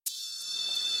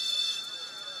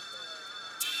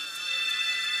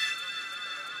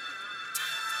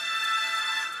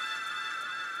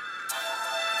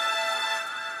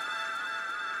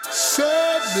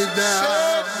me down,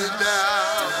 shut me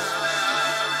down.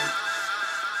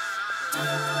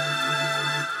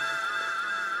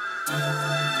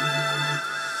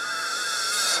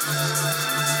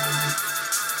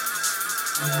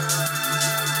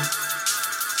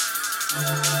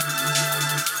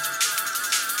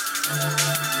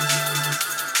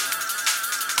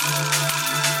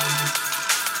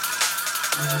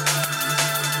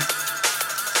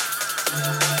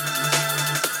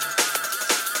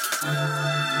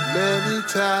 Many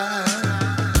times.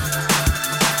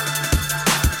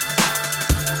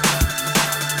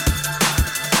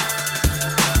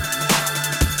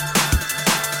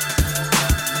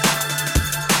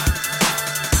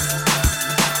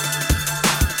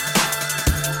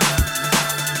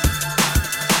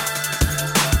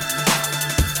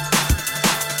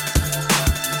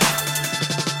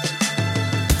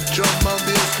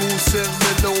 Send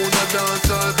me down a dance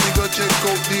hall, we go check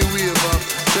out the waiver,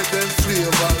 check them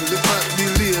flavor, look at the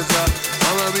laser,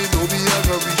 and we know we are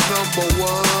gonna reach number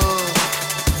one.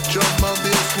 Drum and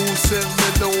bass crew send me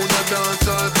down a dance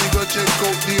hall, we go check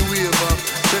out the waiver,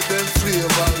 check them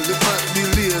flavor, look at the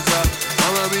laser,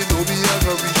 and we know we are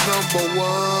gonna reach number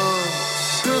one.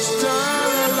 The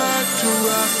style I like to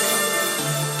rock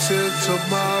till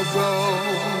tomorrow,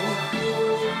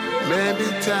 many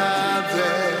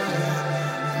times.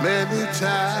 Many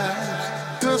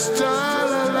times, the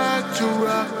style I like to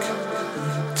rock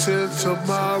till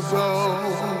tomorrow.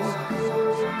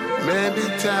 Many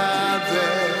times,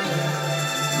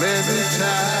 many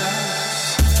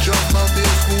times. Drum and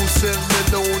bass crew send me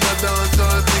down a dance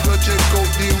hall, we go check out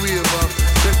the waiver,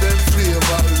 check them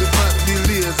flavor, look at the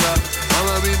laser,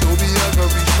 and we know we are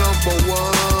gonna reach number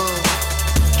one.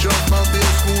 Drum and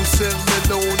bass crew send me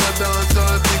down a dance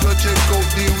hall, we go check out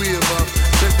the waiver,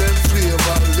 check them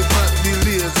flavor, look at the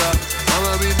laser,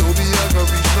 and we know we are gonna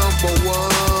reach number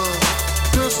one.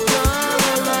 The style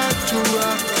I like to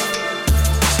rock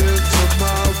till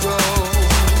tomorrow.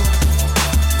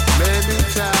 Many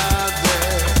times,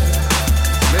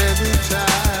 many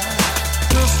times.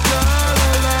 The style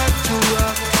I like to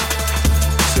rock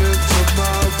till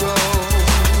tomorrow.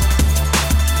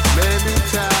 Many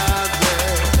times.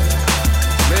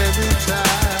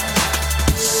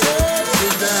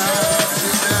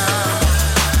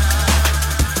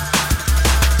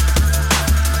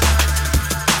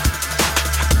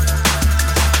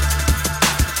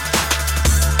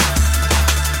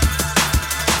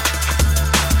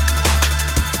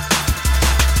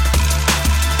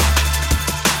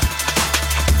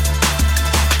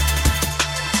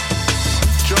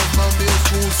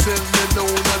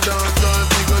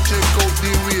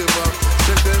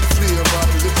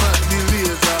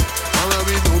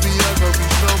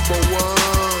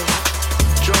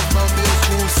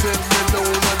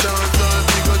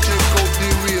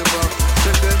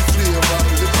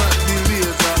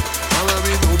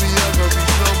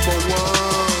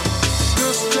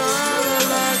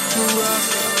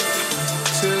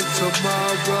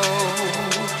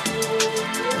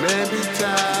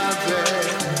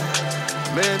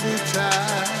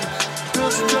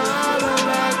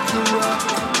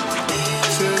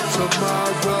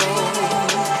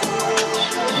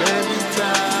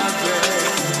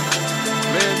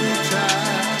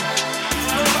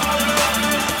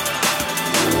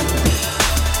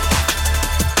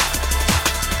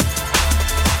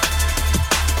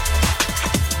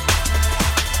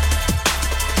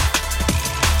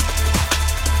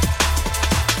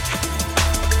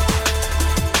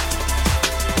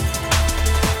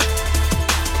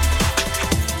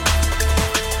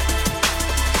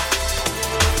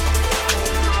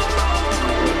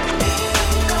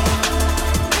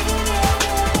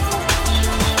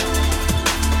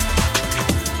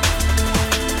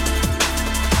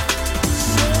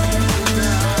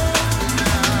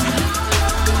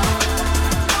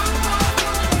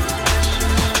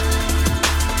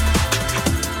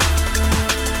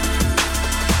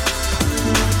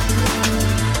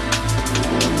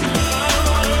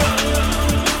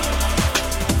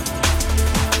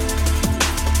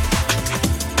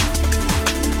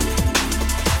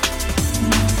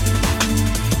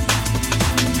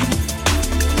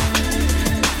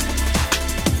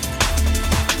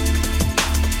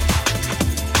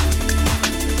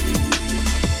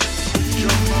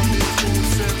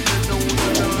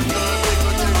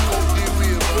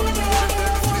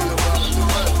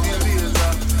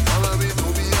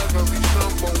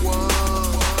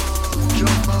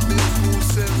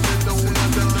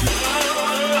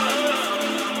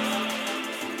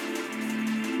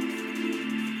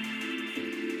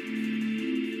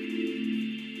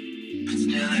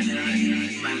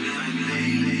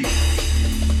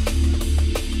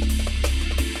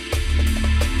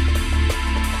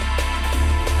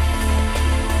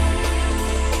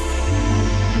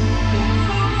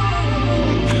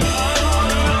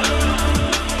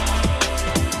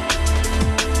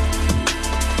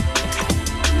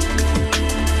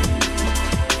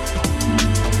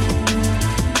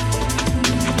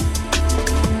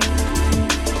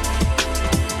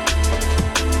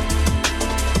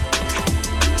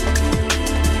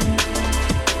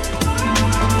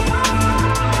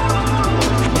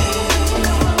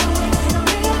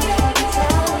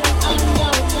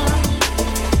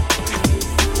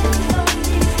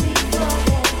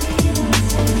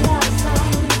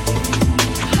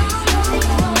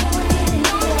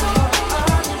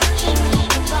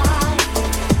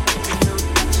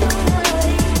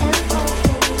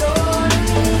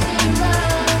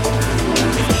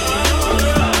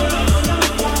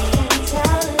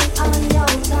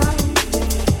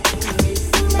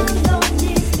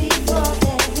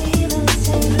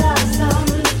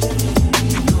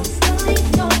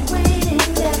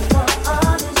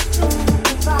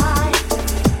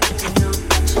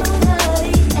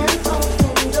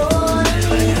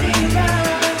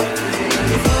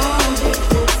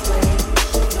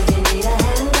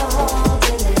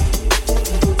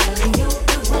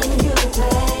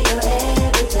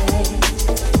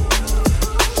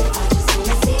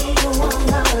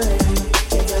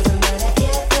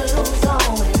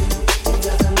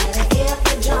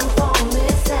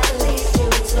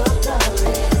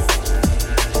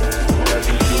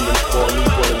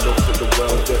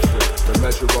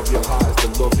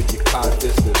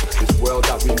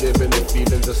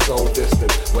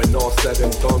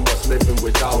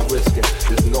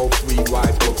 no free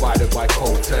rides provided by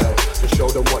Coattail. To show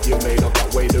them what you're made of,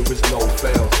 that way there is no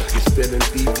fail. You're still in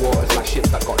deep waters like ships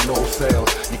that got no sails.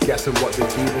 You're guessing what they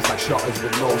do is like shutters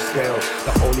with no scales.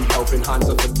 The only helping hands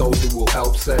are for those who will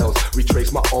help sales.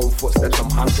 Retrace my own footsteps,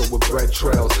 I'm handsome with bread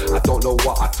trails. I don't know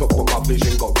what I took, but my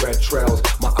vision got red trails.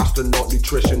 My astronaut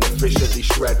nutrition efficiently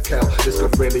shred kale. This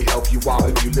could really help you out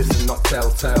if you listen, not tell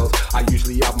tales. I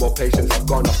usually have more patience, I've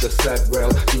gone off the said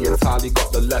rail. The Tali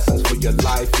got the lessons for your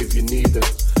life if you need them.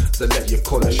 So let your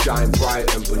colour shine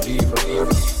bright and believe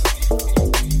it.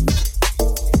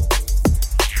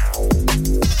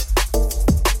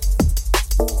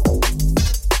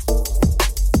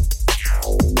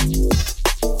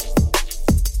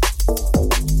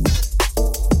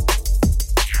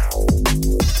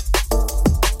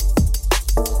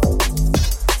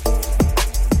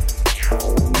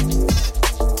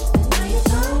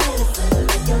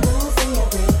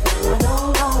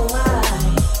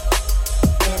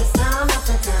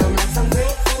 Some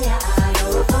bricks in your eye,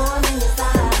 or a thorn in your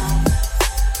side.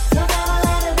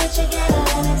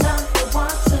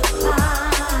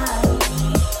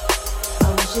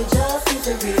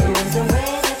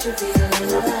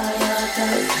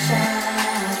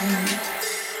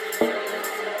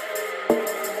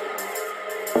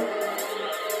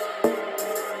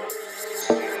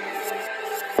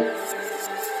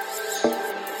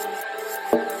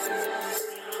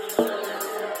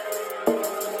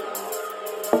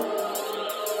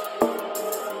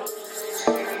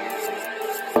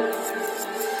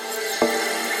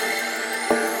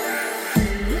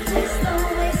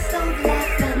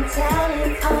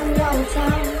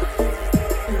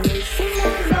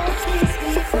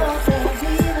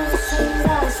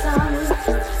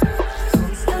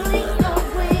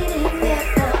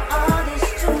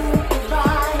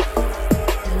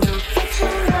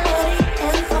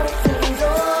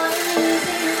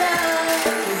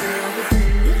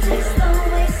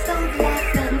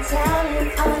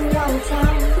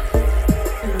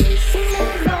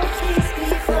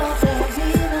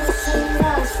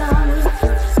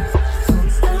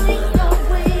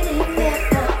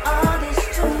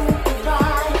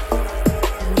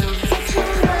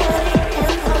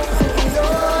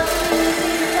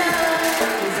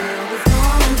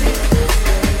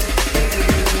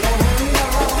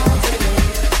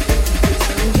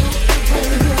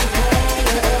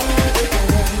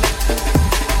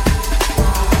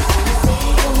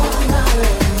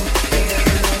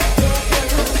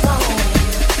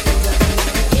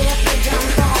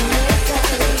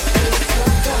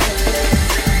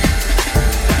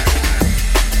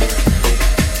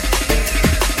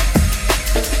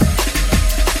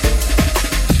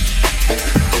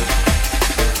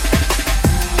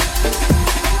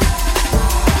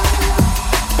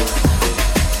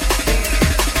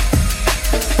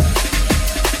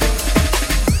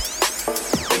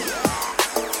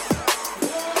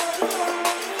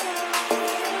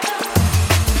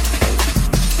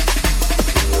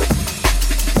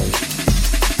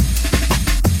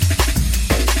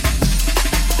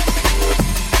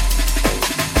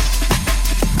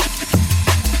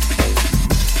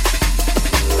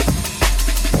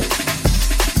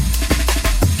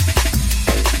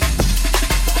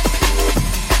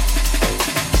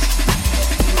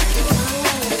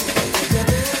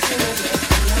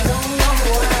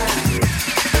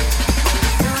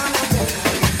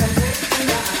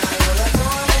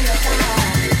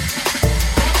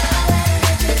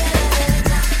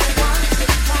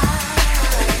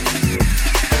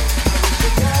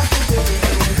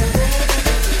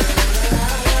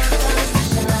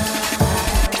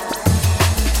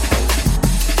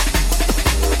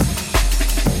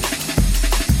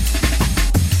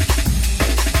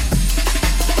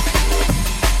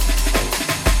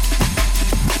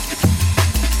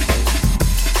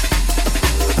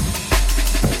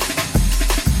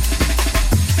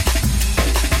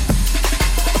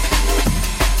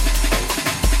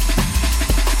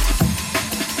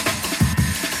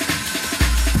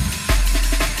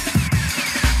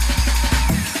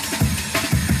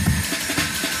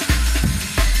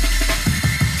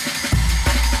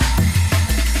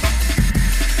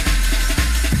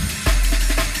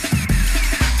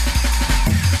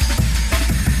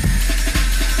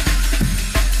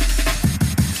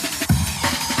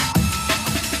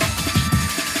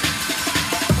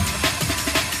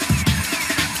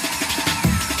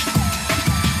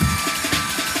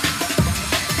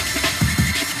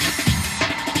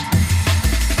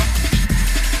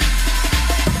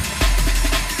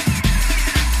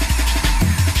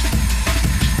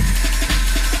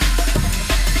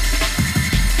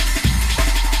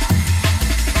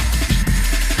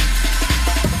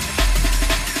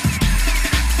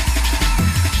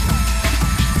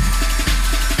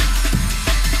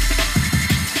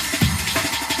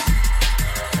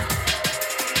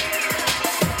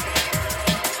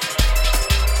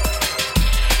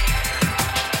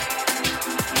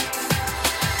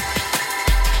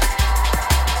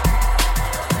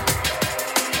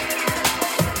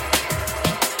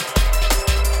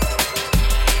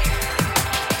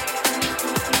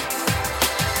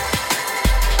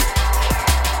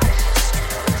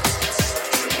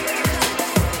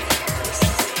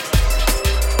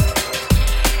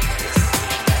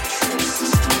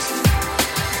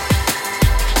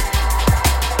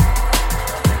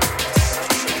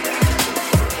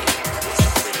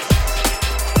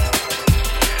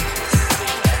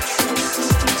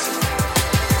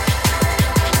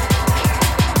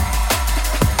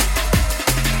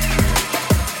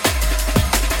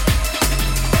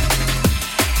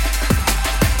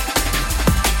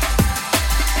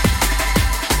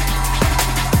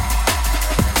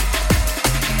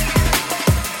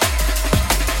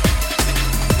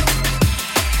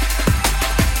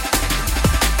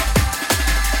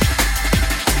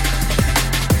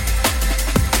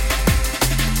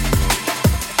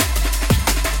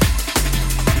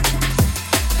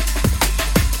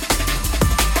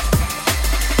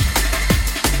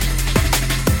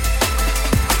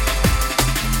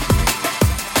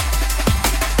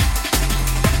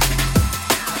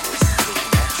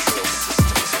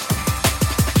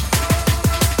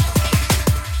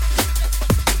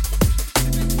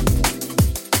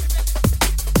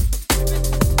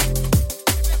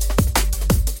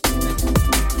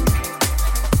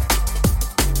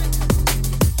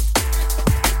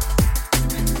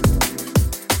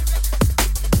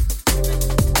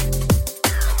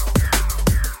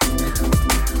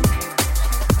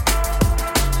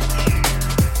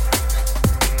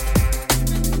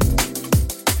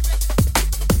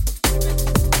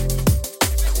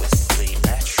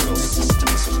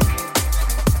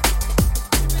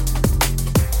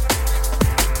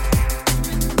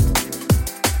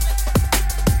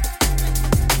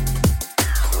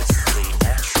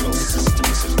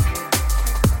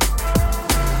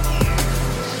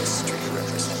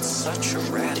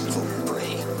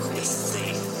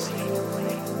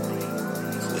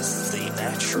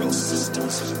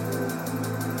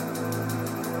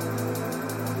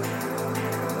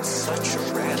 such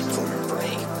a radical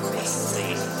break with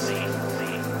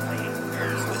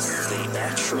the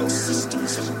natural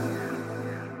systems of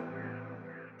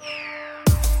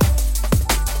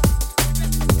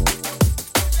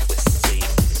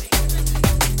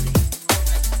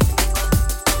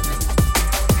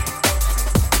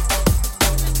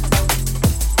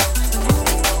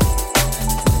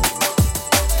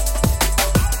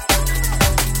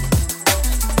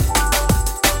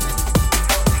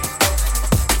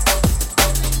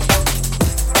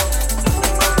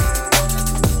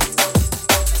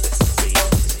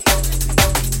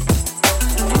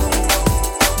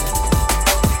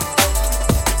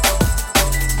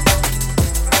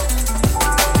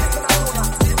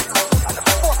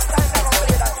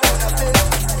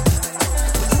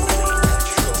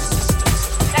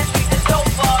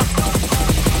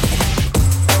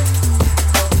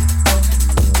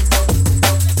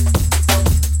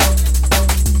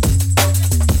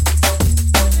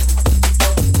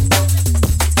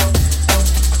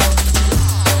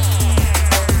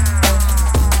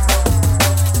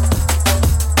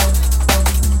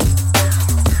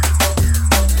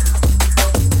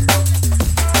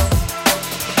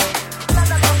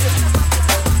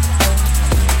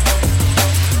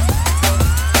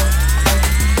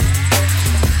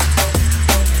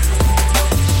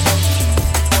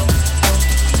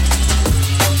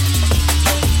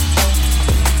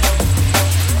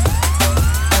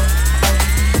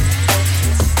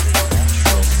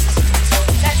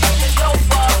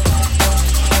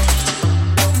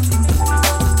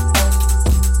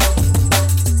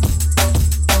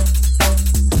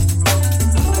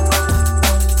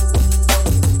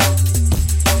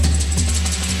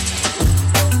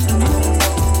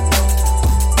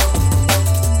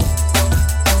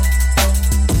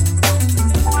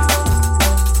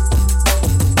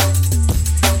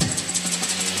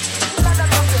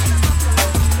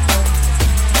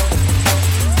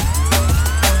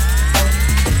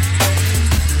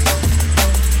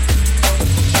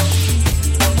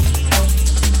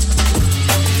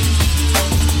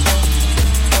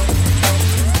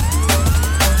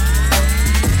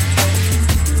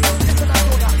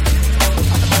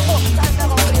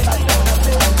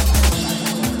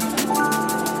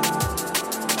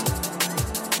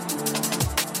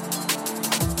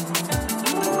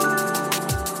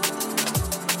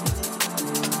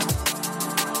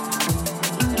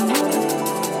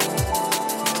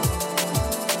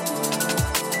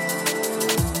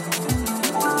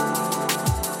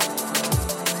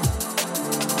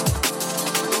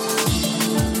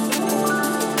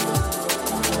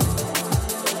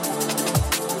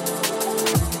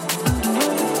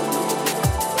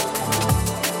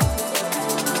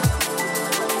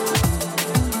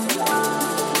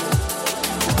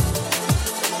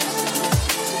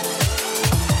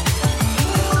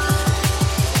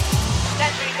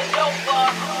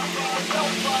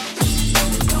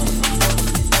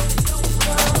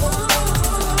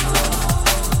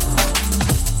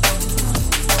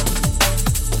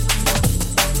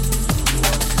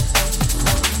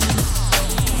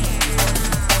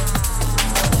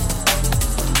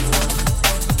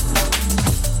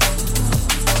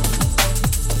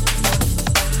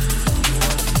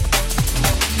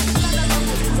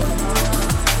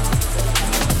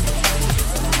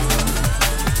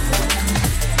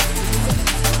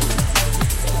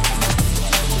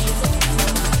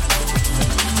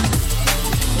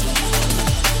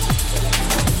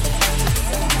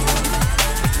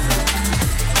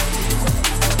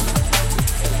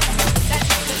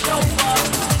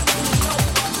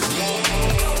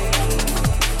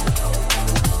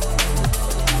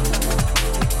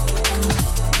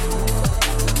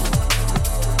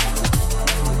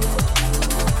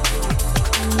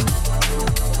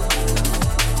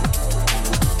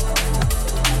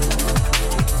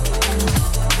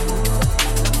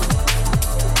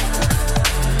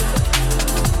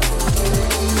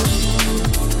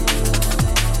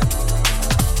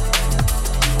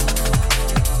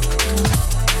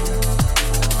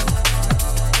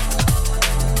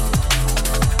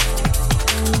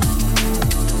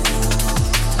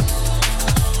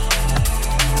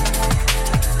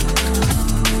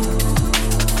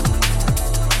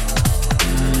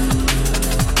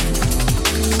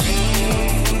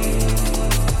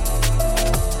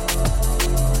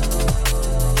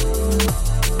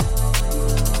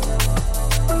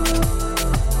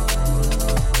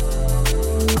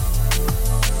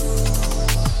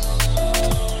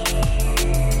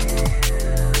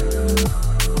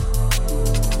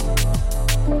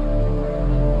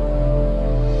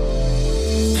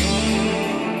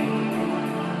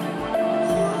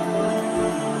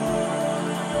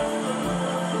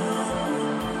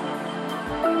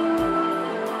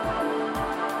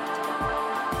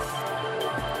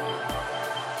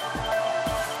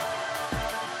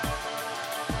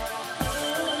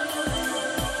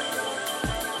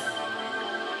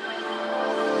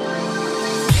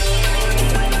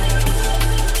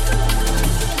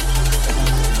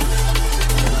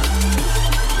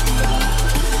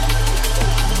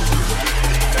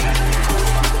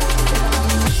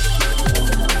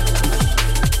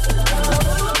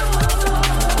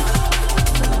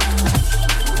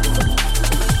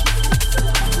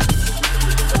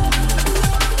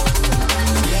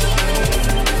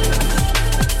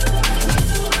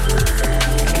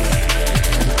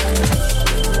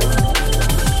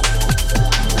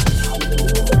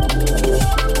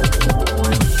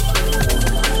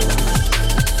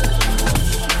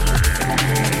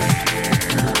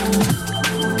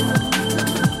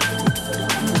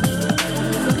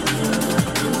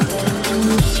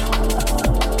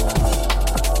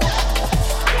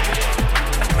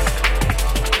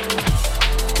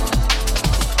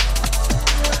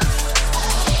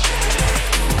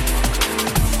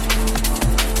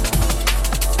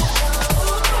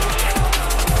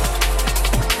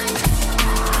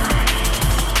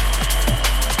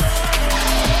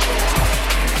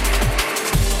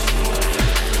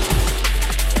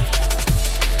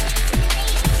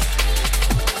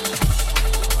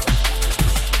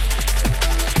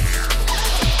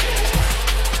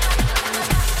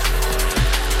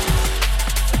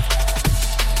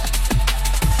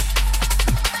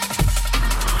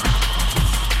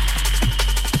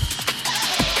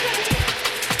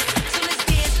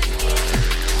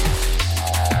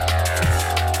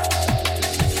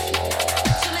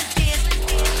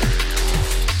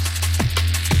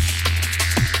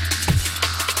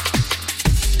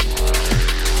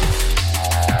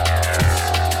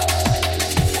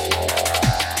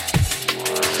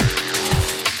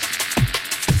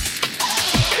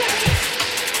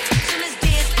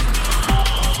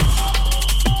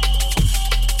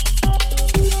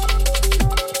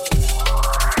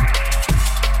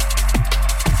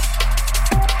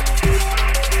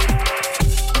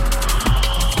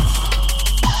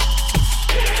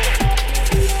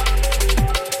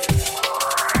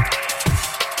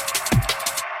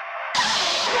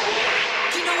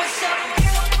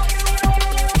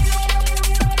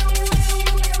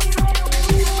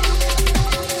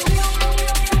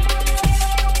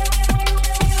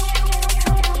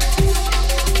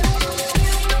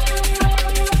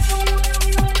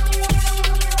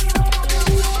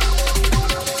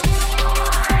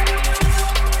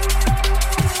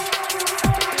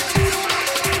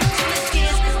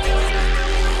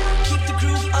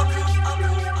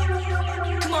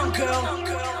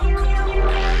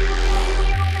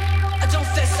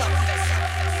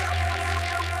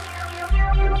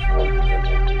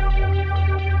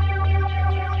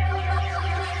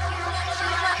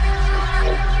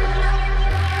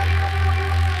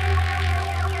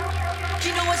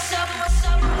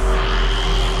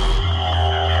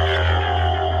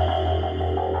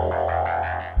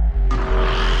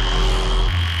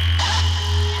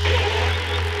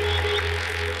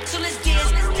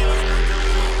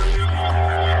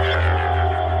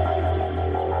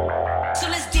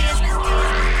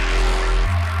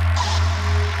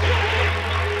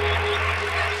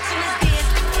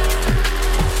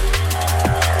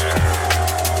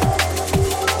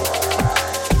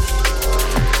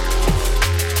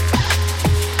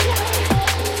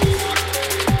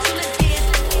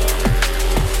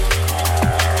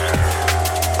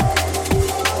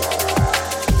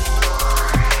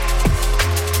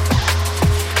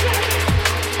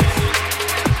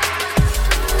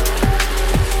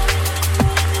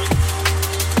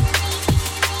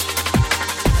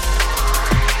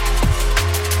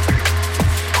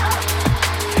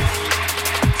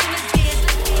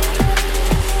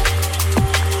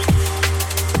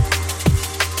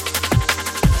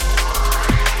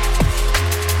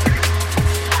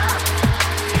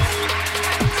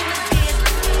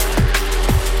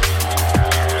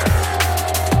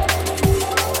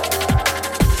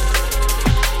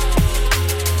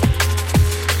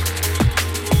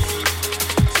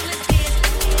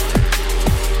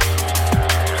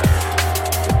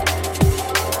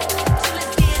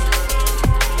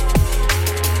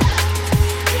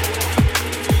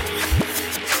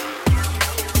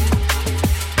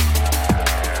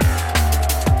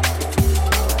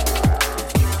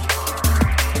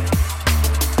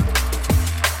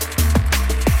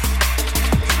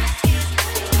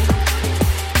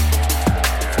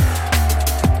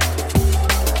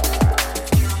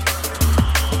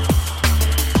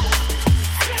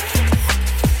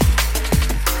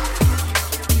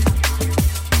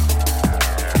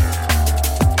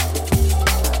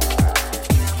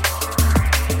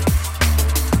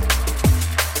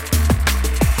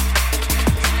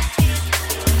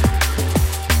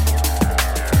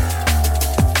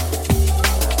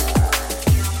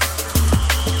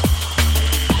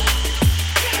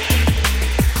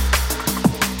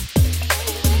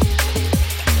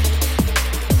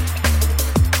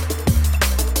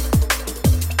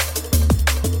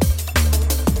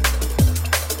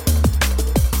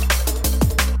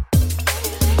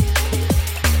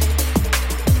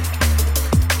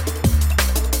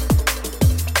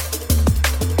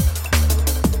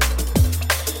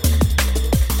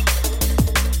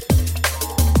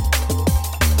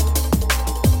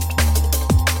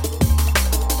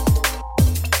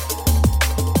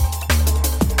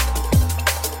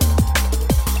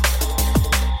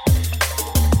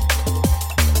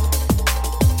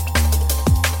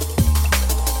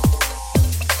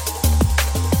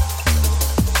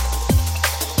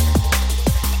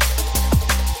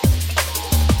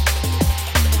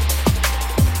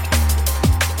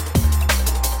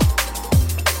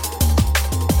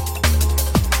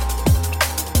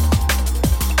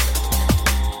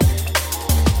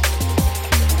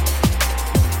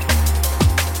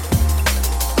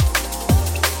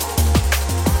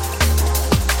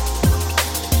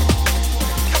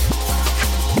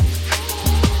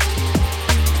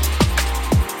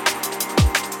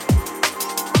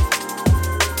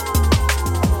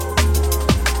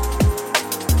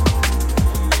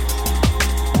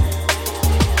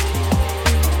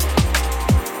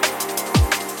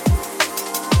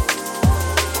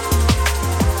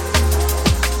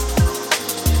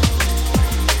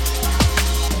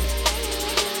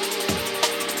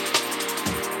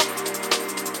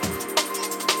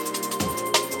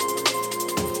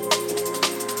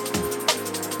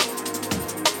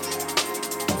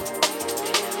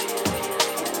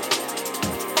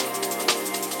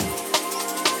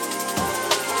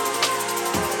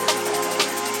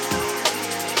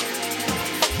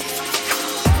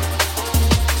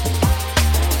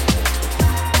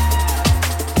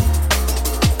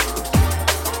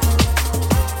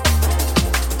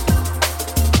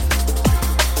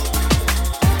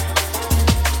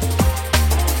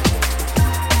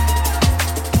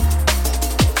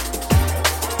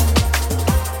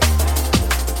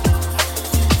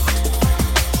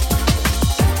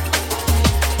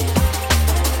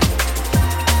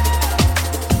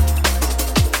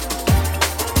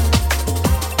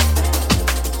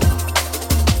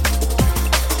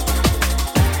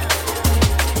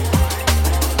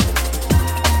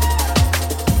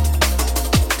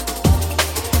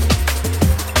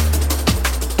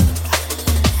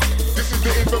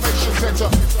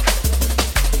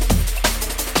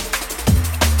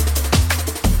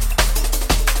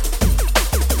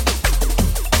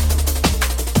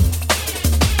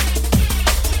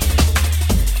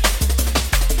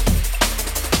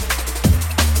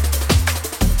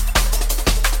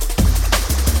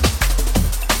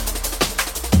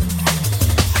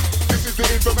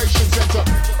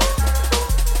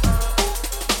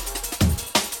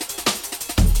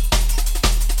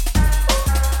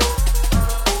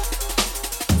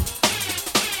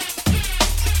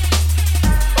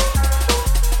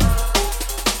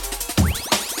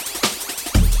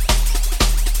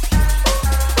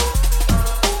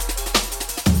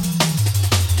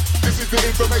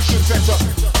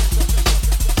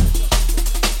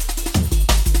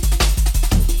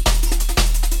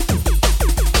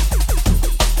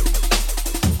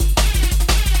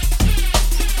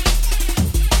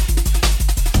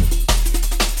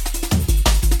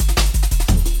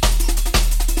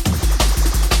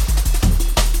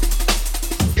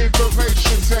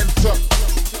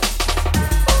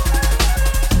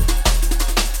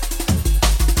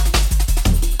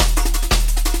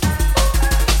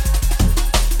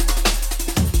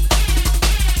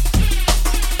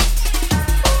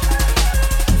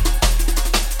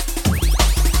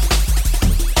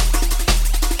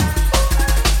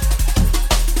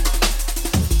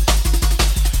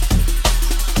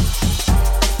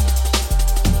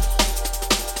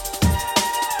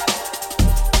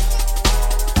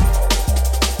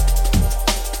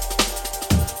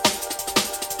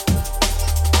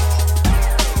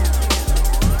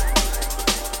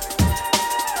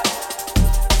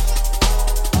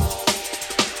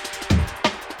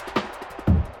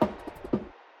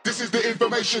This is the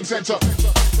information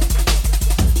center.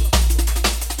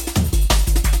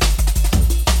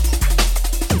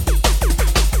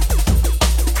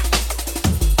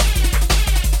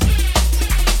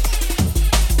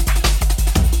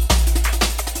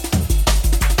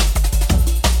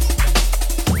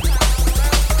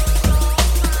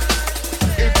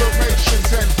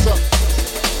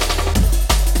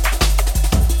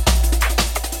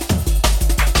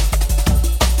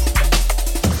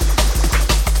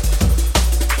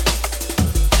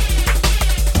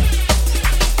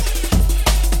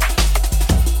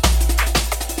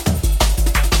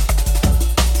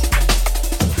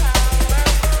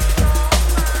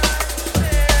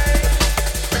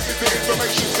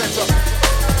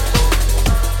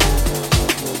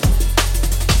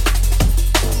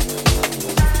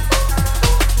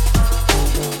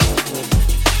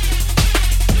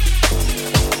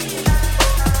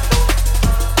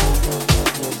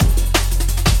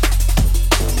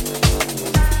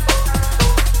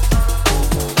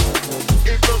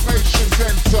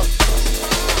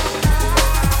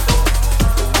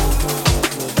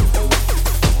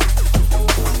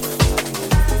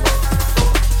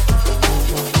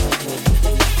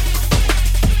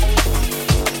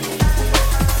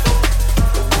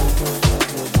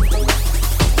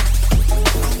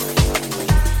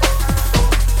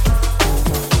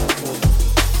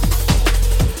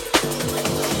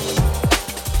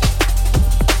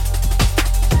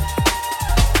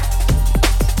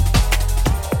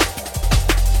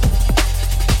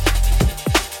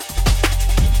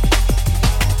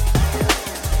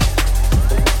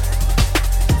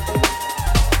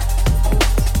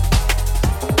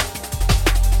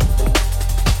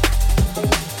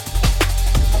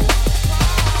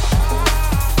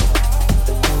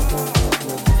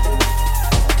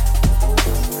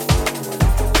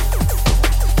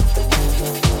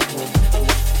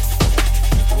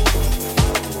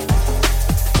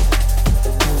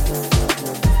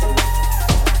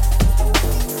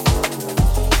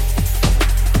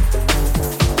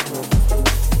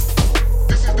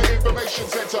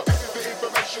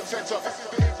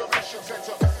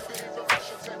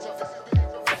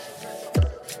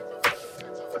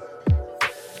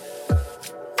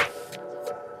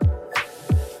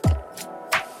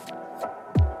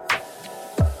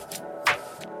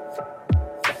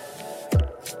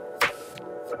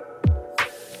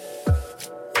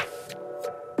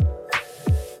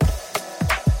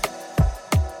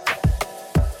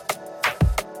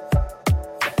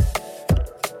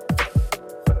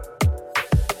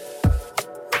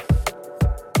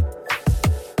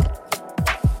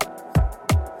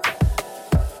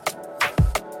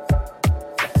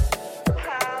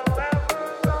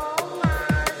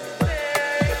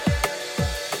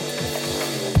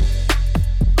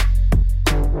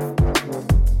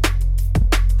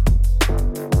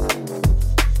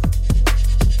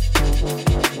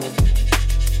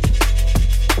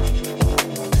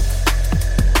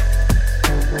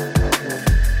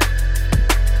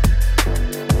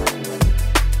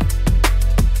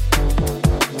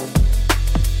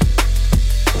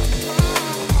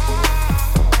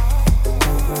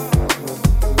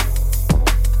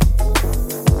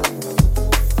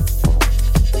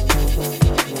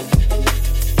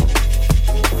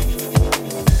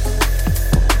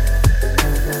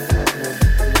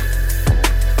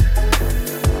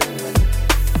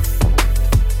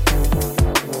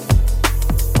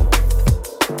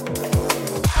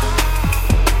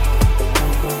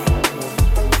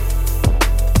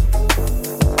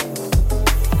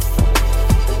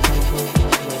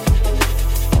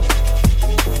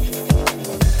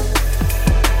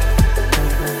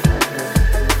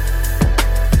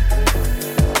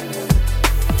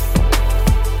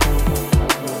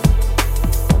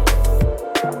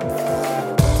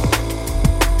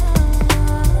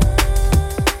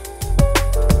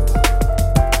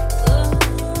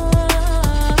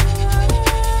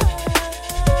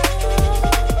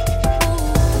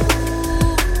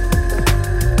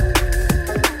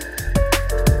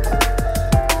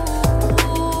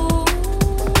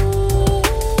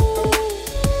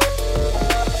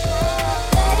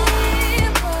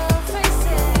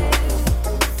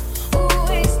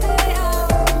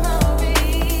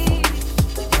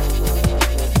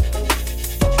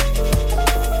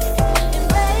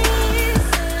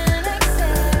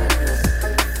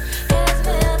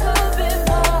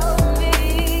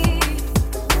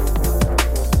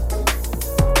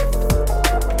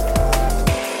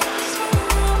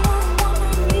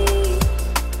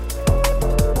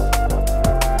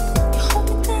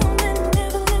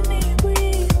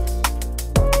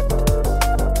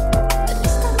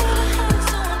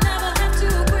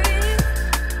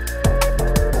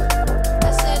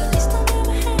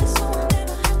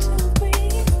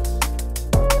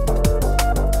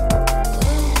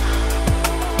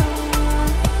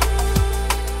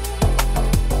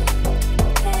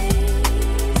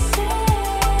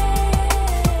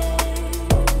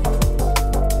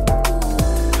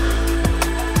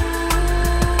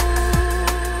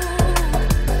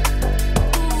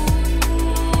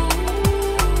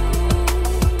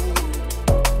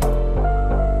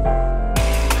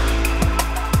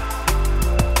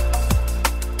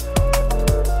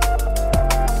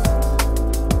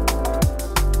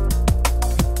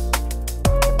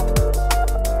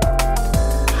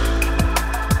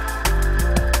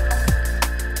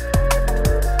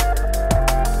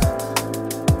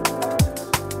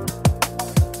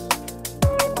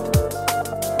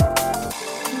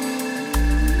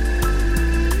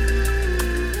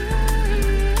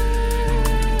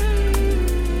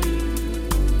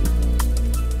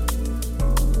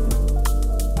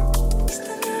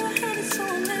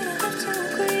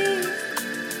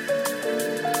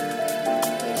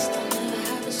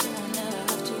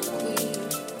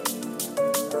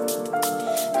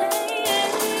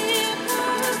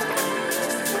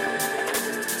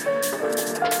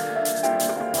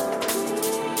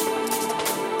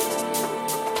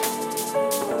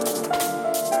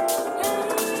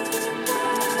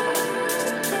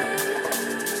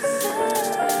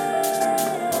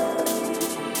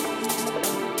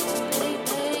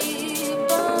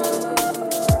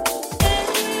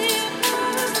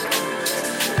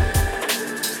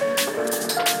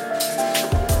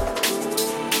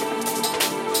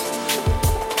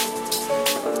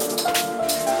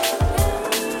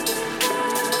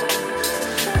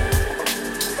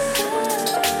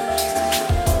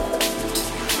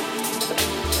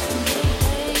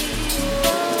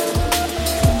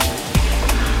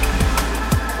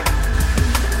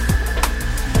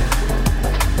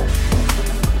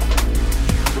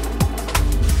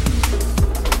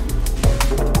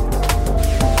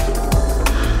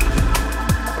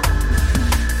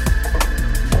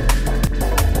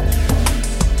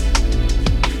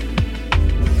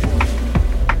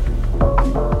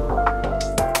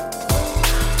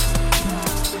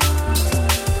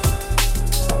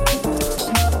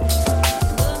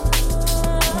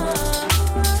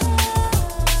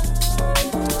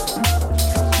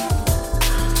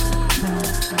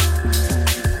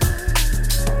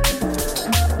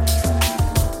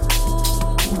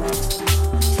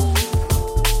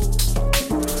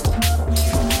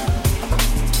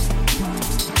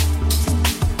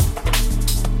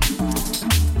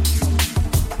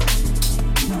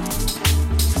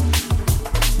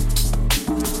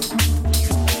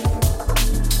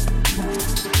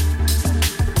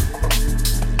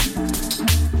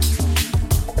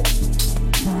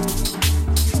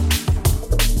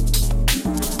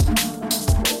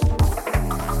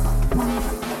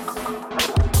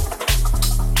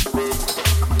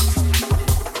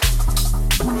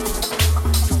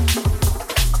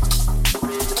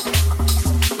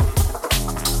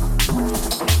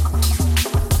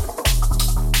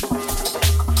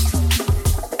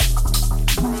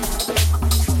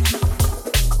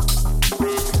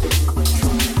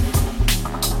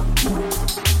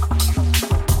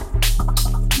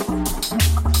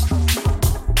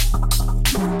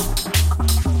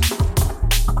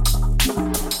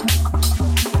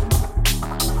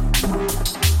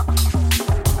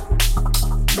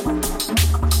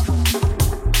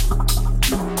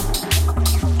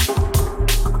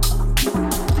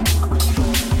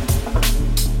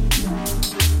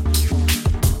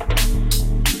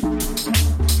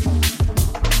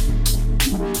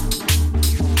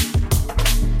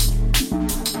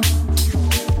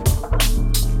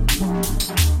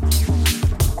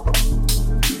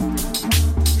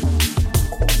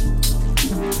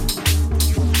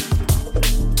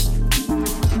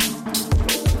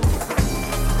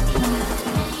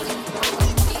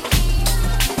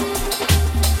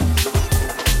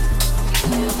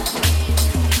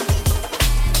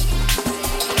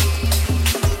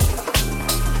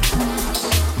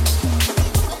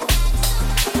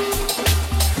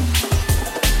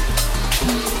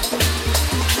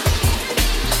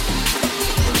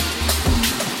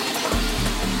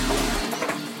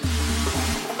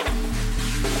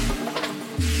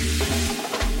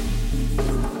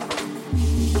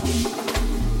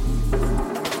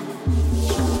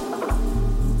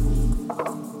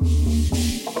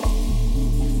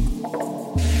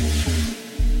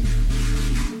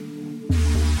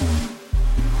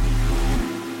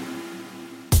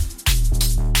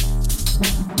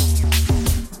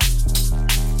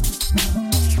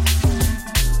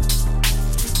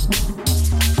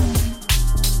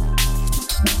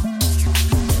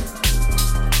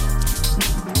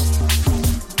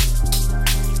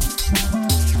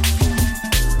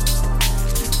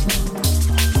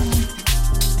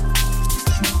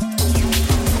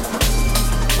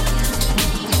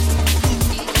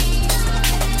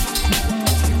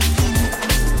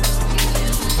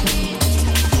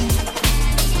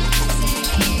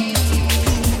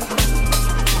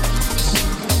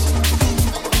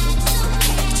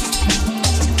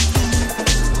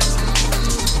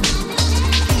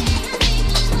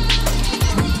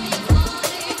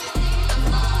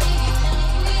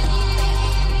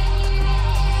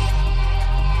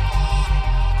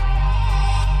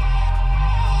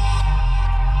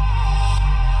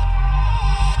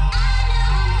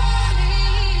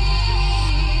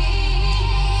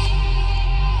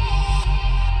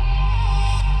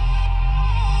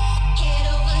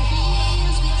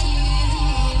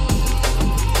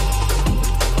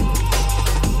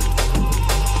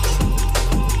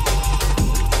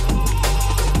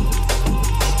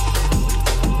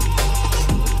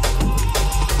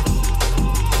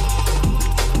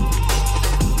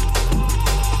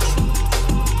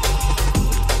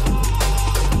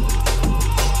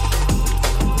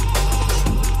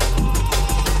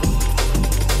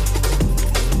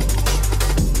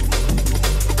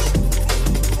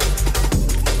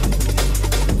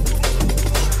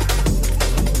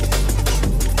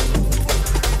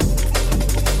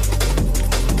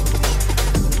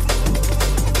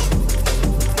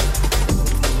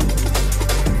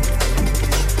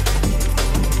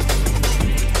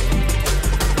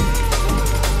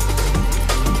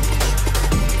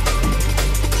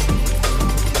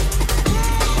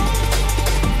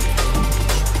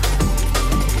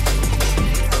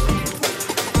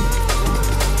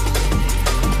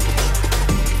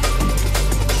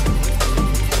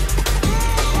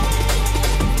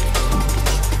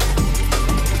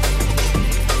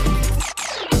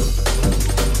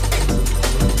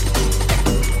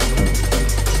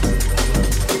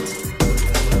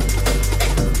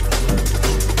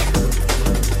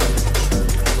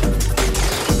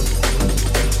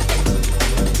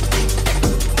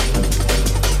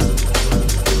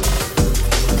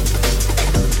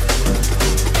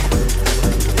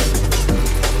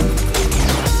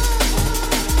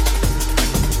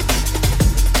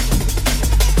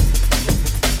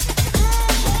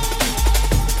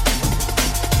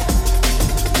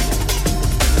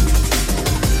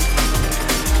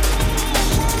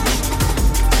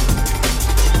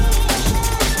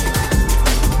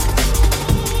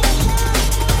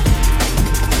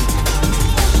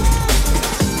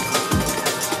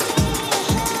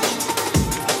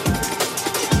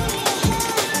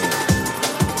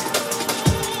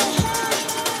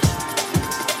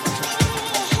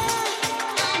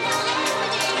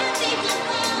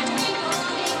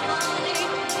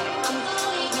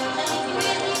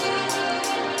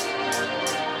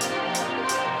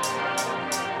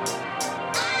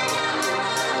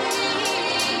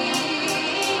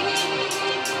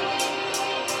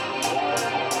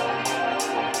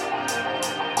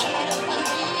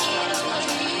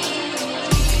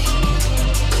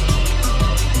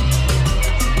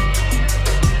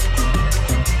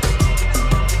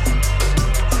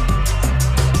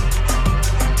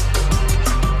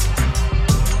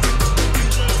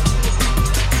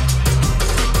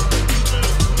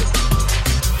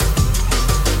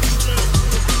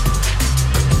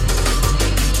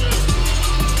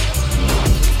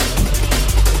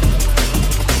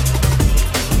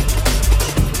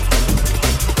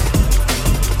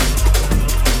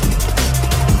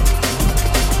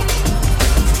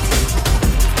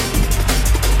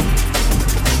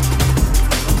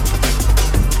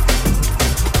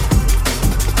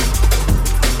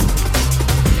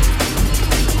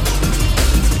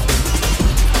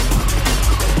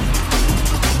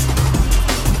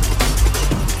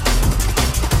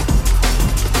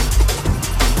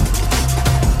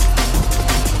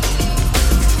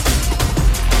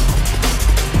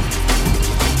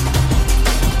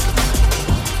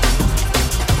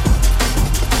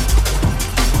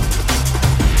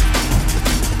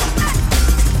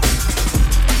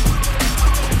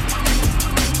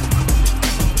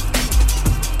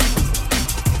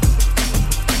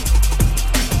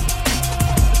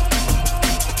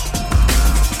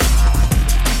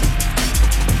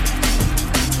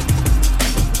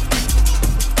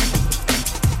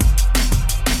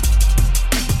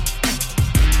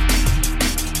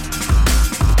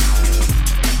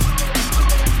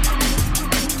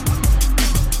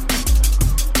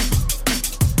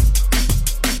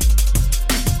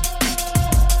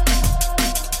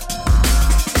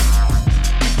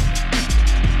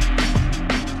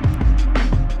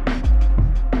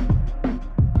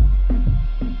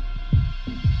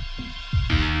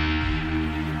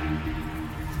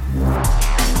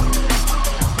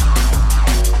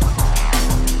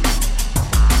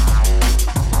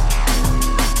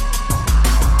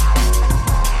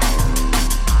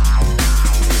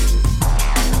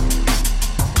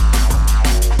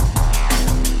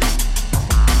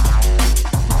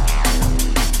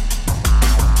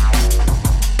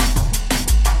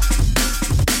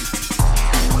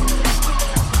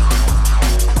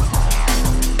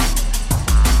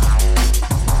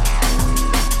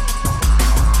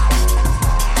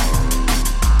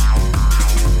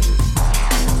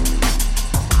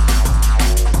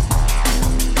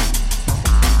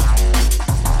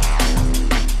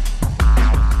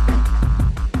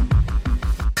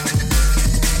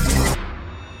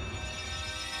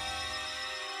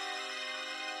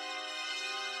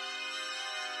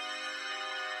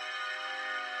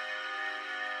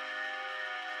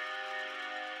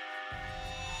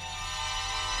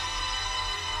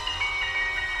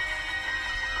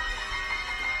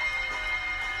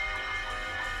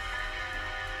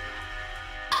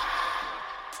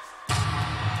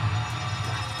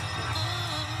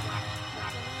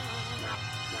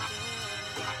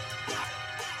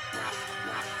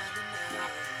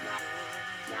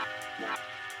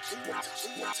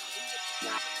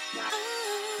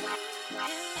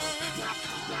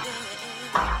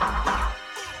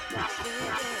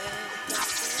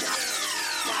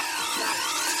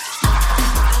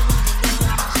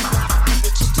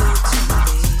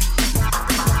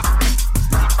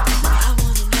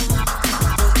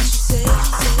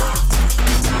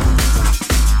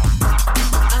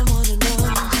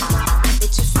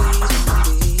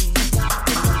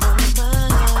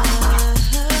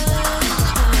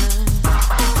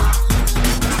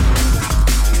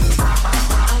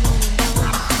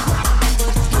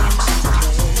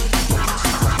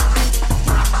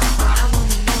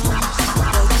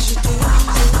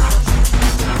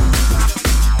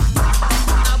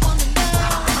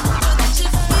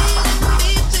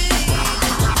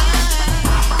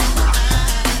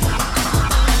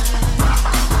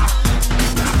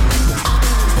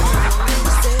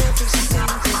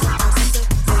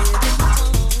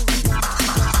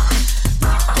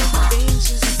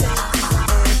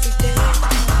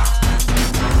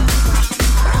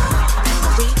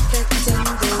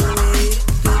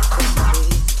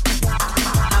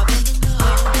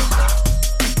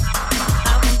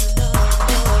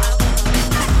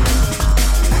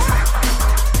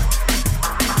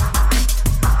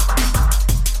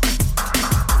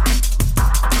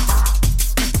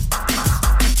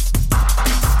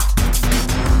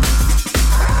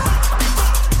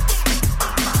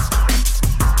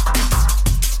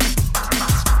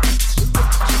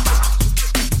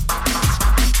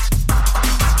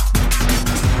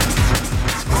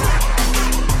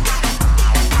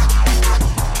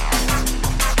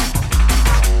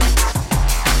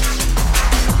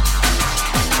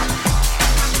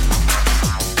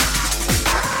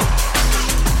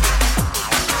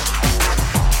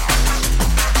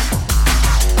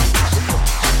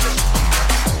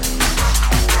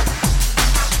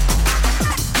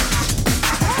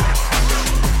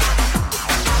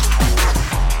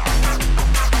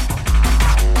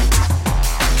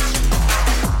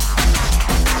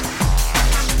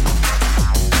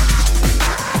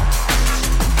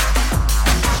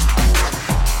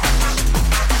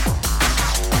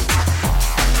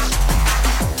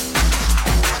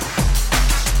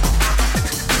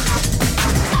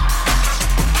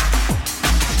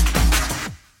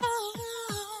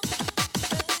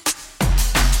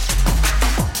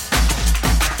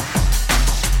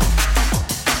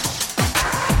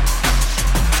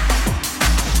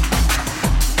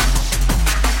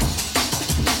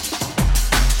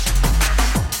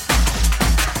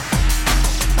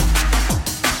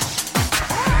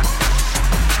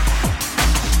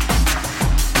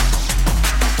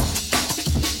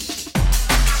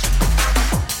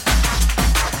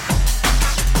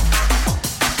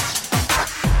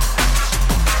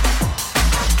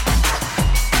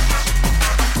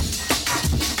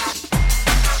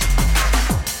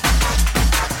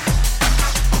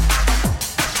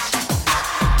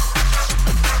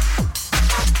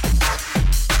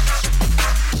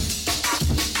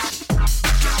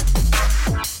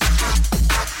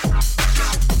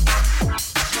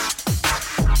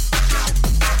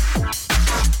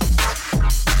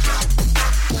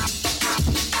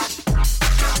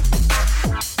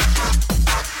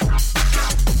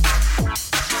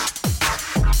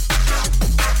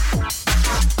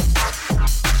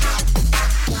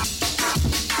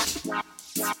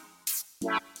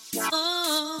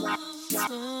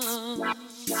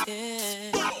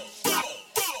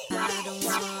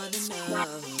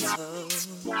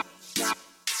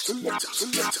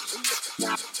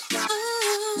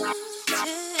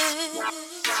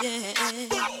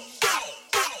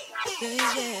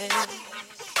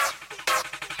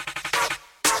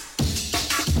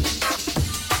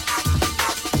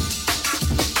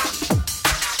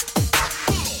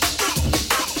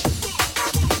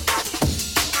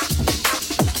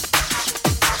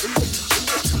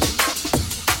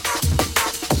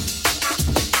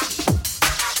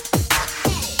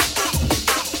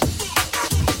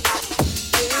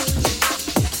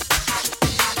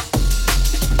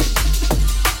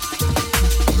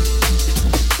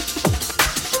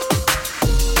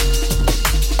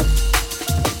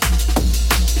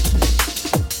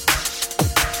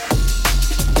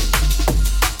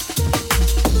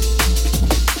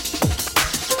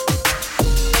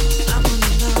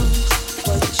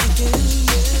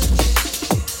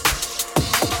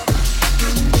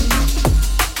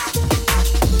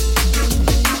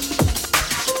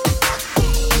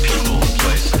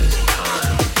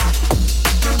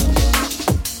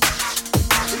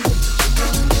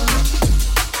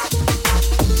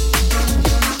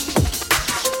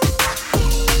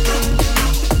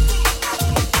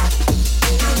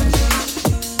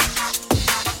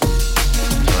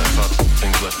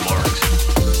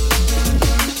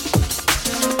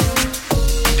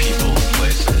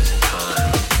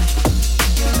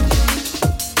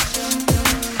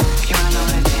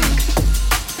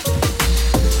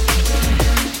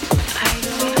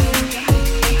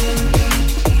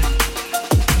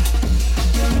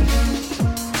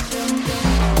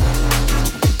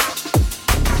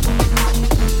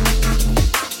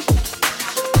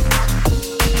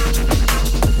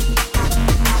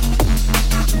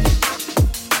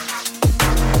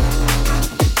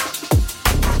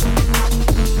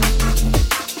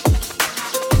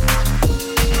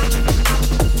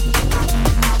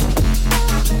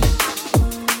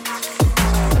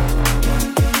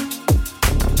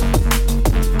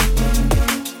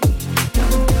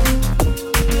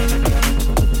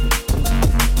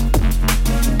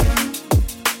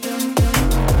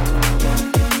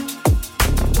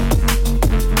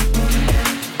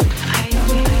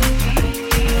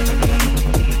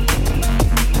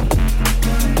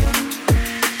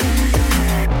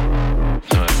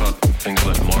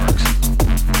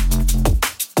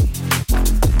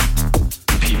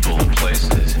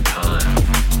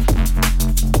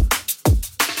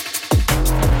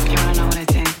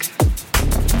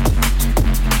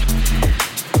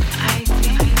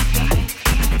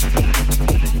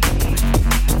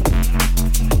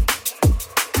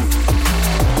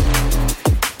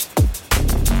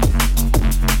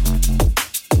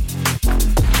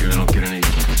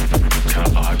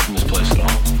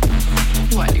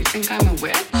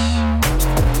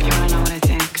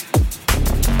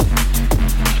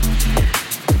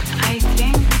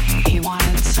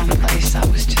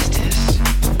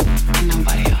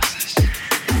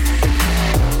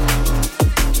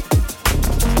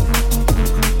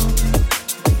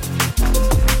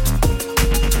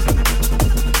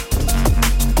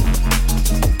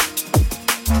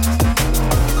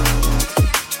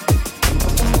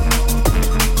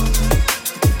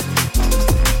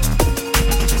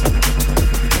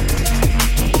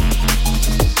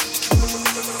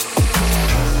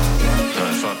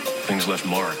 things left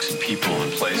marks in people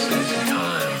and places and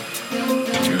time.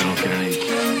 You don't get any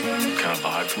kind of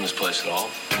vibe from this place at all?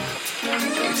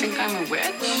 You think I'm a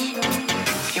witch?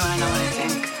 You wanna know what I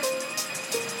think?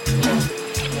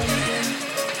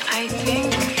 I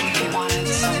think he wanted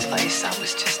some place that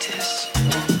was just his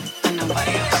and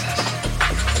nobody else's.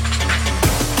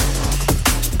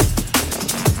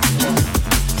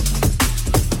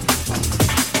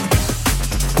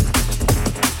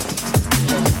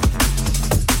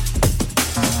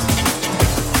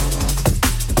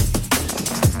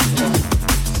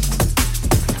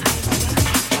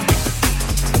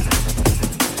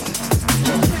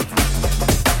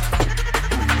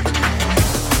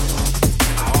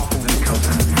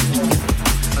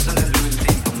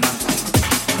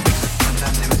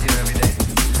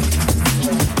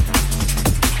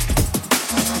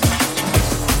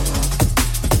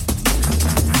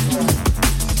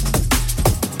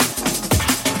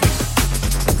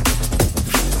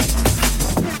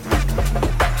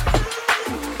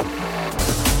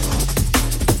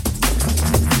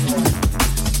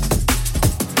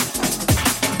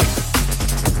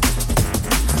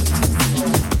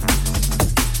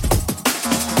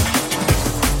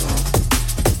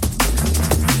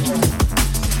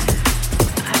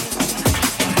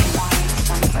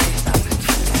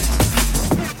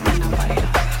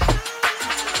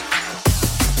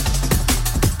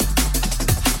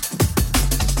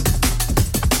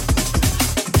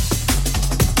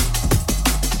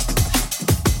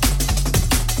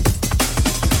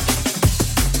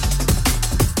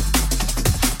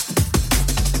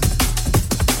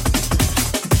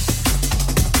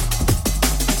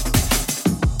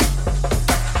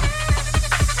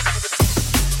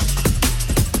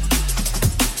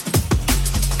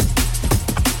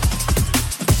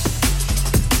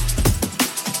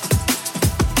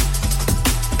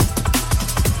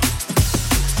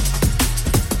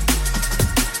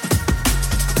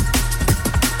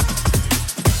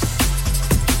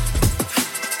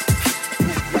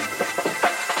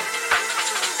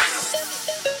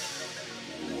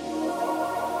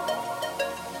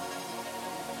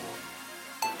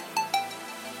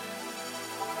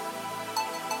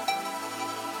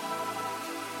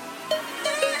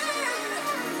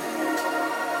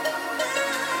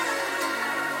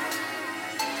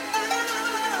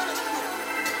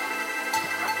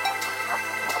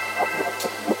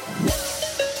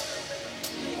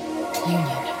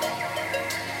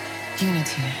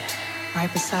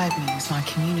 Beside me is my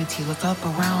community. Look up,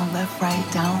 around, left,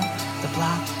 right, down the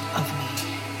block of me.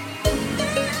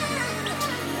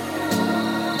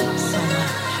 So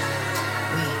much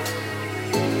we.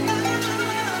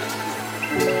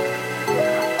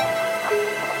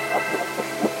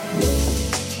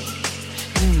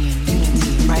 Union,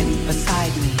 unity, right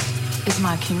beside me is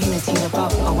my community. Look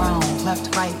up, around,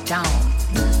 left, right, down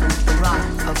the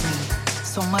block of me.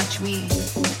 So much we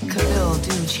could build,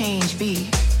 do, change, be.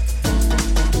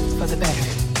 For the better,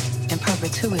 in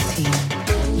perpetuity,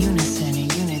 unison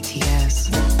and unity as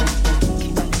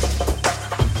union,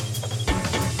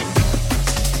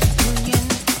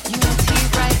 unity,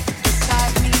 right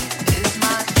beside me is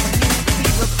my community.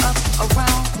 Look up,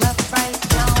 around, left, right,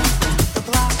 down the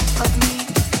block of me.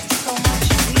 So much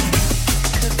we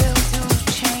could build, do,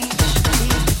 change, be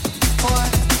for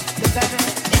the better,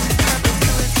 in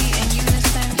perpetuity and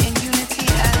unison and unity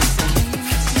as community.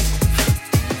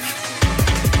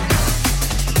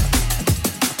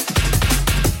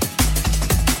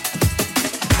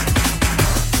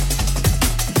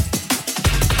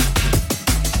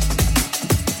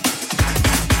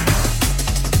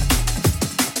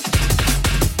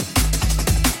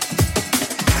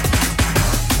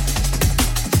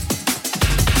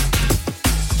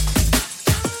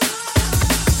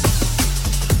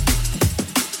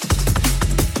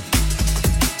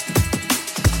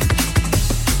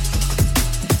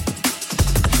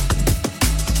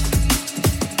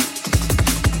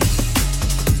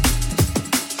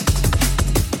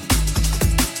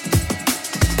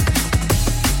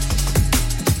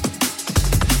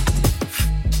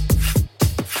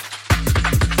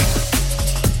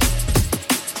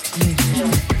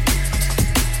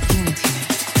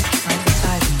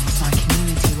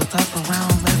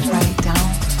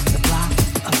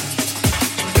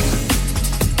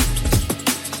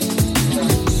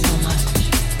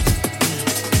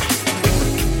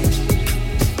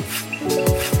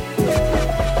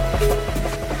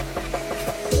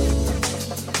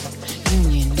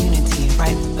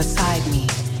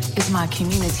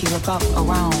 Community, look up,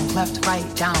 around, left,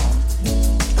 right, down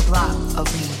the block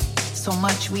of me. So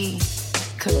much we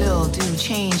could build, do,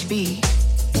 change, be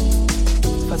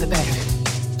for the better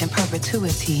in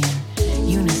perpetuity and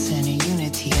unison and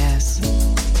unity as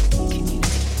community.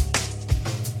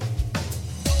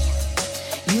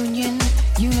 Union,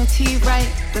 unity right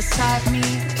beside me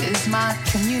is my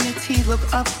community.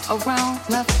 Look up, around,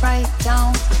 left, right,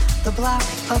 down the block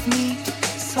of me.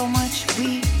 So much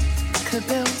we could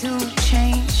build, do,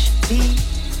 change, be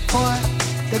for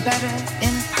the better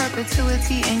in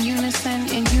perpetuity, in unison,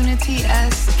 in unity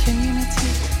as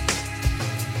community.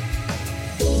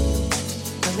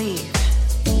 Believe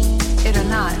it or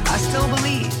not, I still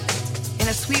believe in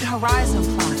a sweet horizon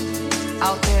plot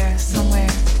out there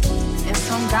somewhere in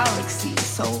some galaxy.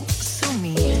 So sue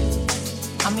me,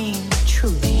 I mean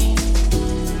truly.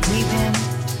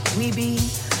 We be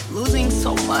losing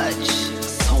so much,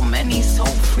 so many, so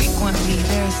frequently.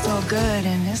 There's still good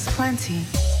and there's plenty,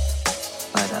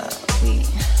 but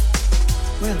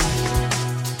we're like,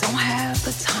 don't have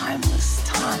the timeless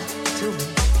time, do we?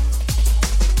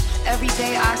 Every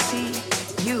day I see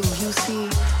you see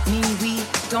me, we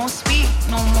don't speak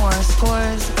no more.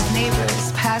 Scores of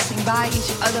neighbors passing by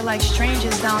each other like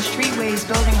strangers down streetways,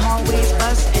 building hallways,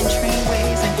 bus and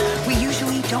trainways, and we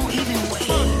usually don't even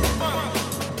wave.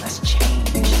 Let's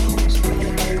change those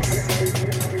ways.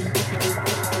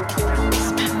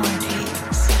 Spend more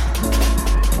days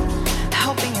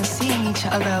helping and seeing each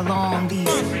other along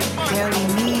these daily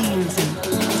means and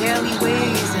daily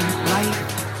ways and life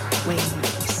ways.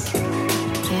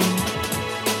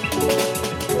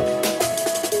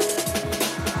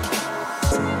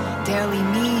 Daily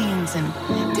means and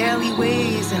daily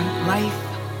ways and life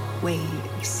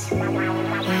ways.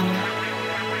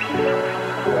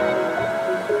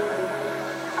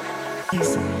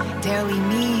 These daily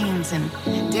means and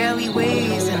daily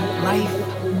ways and life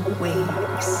ways.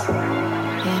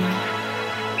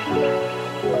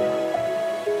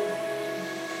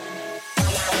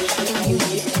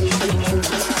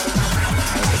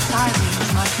 Beside me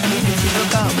is my community.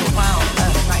 Look up, around,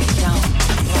 left, right, down,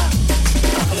 left.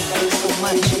 So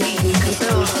much we could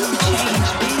build, do, change,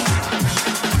 be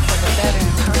for the better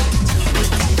and perfect.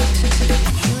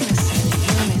 Unison,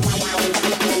 unity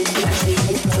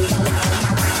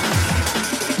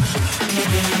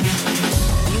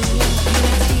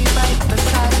right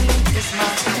beside me is my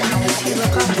community.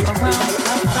 Look up, around,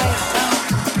 left, right, down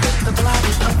the block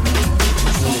of me.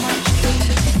 So much we could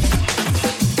build,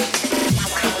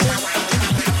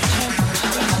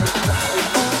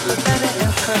 change, for the better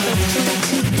and perfect.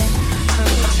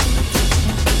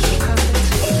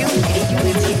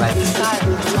 Unity right beside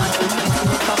me, my community.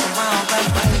 Look up around,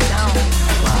 right down.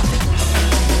 Wow.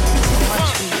 So much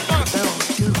we could build,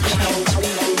 do, change, be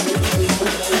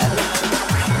better.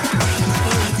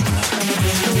 Perpetuity,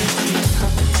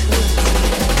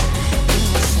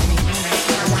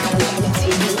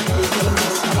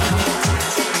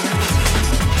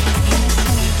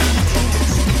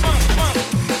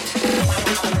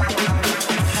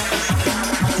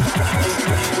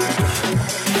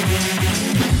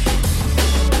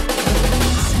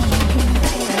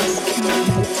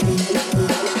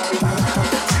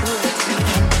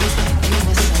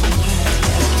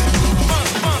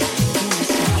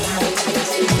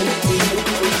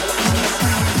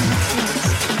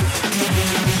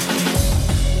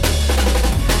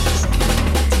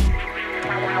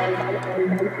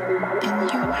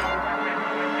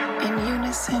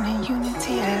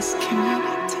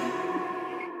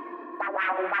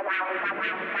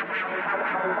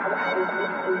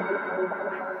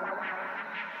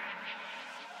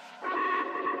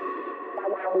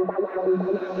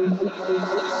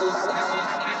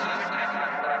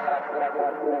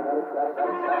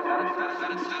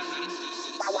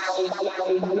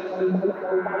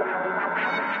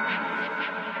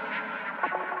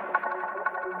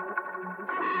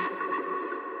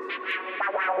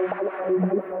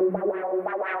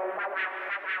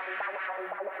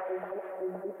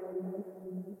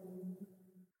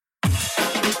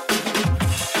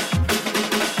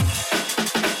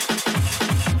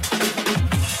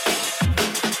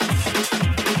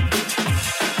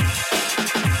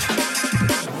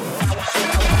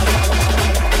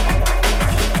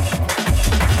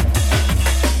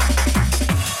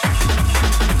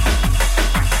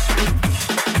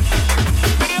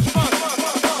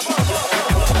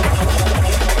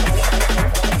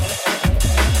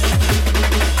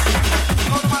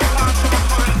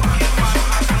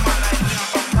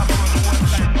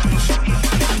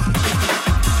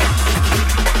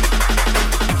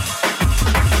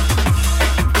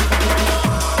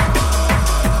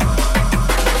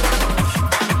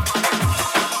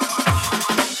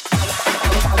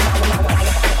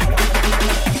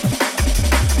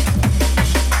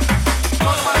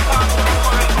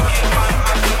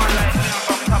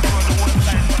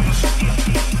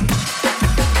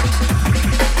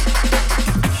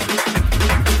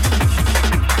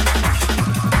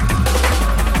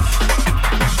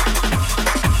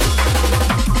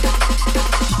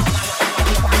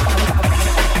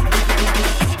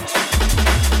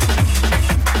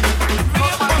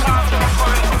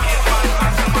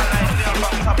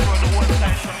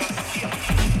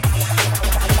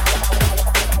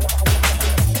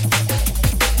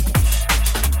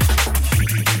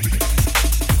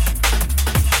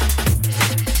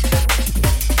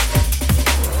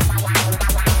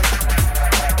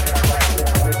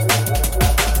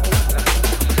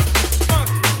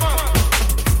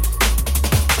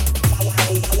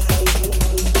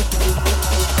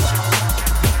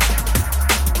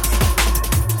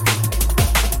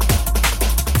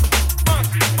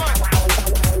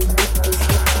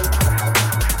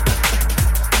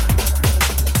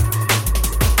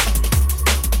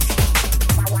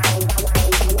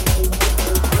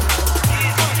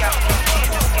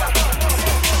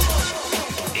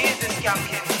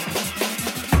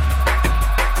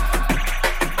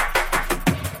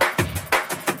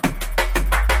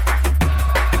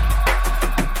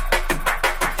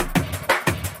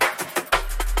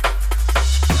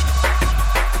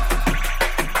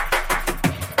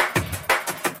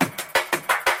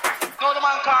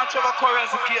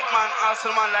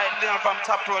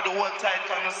 top road, the whole time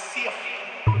coming safe.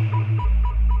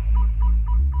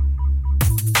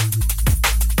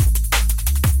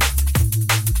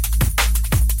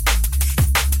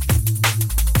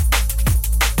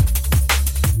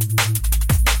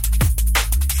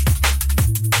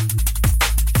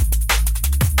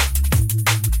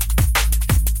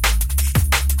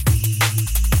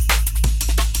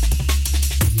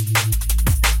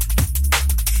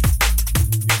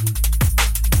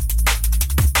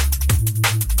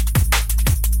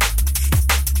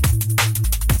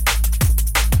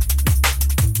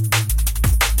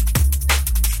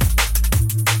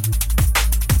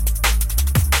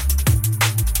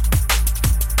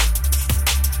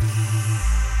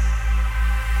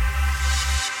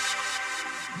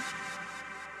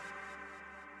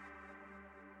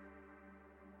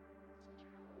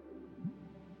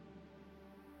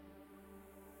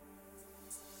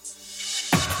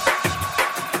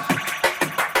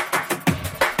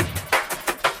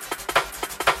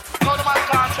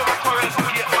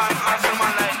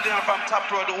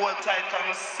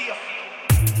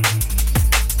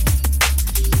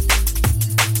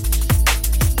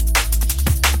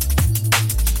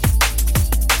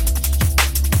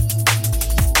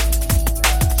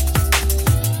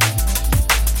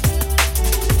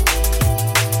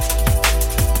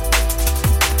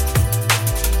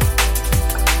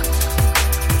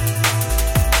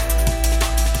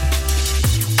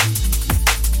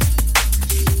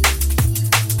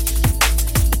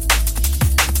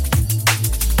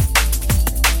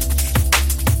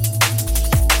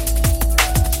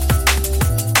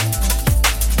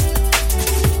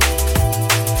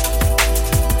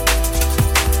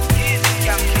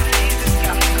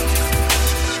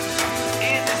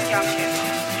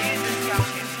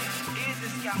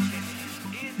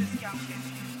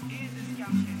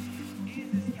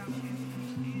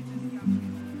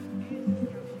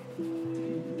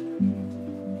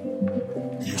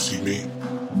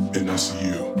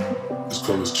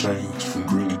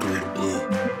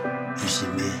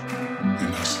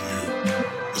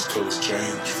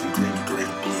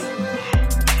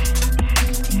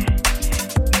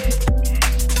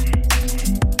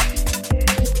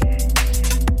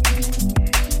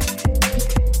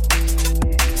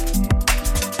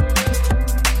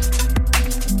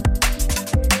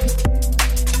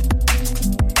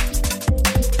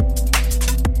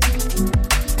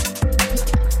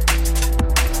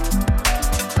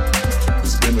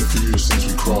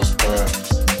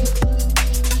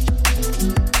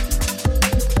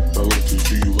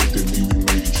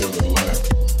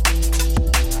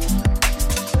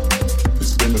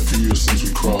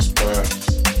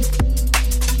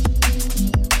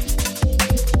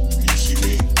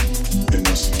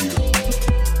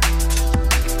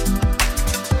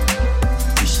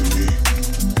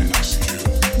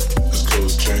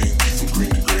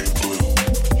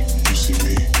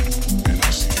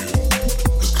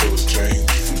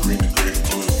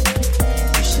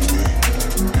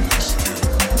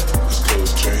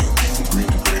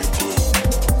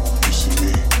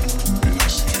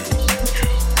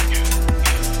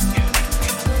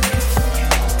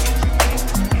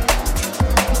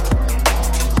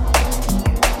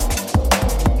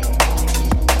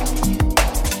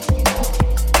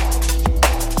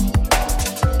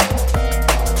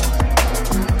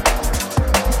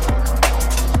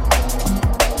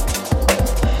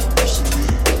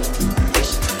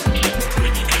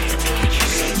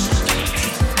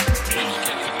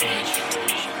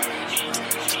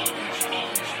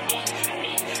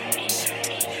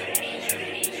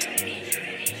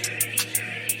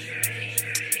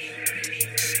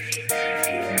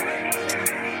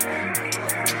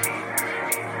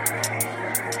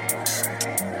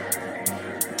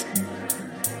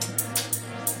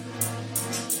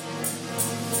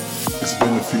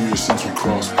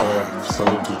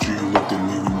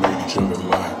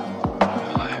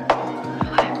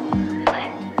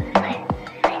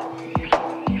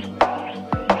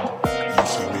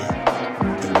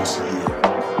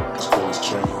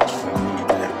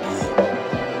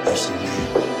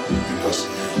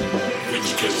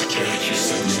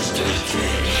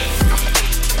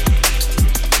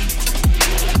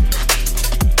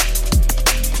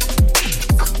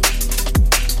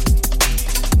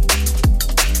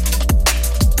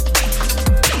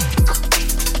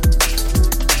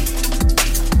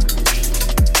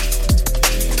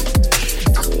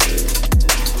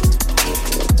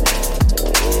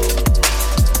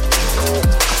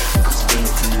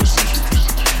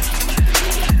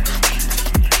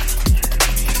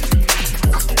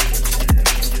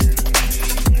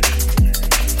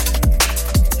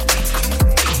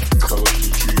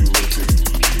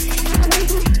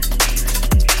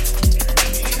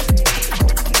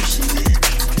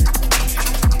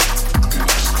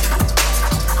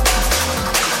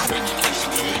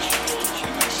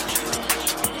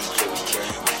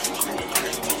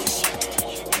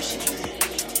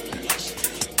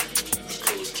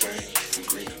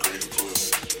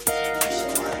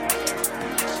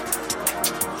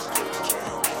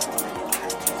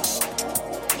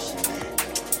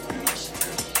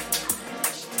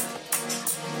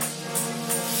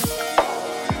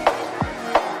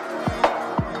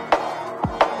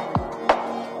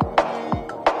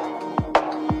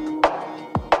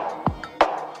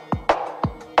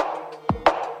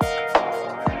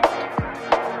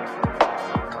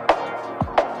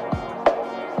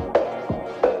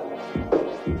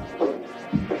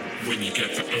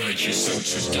 Your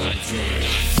soldiers died for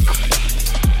it.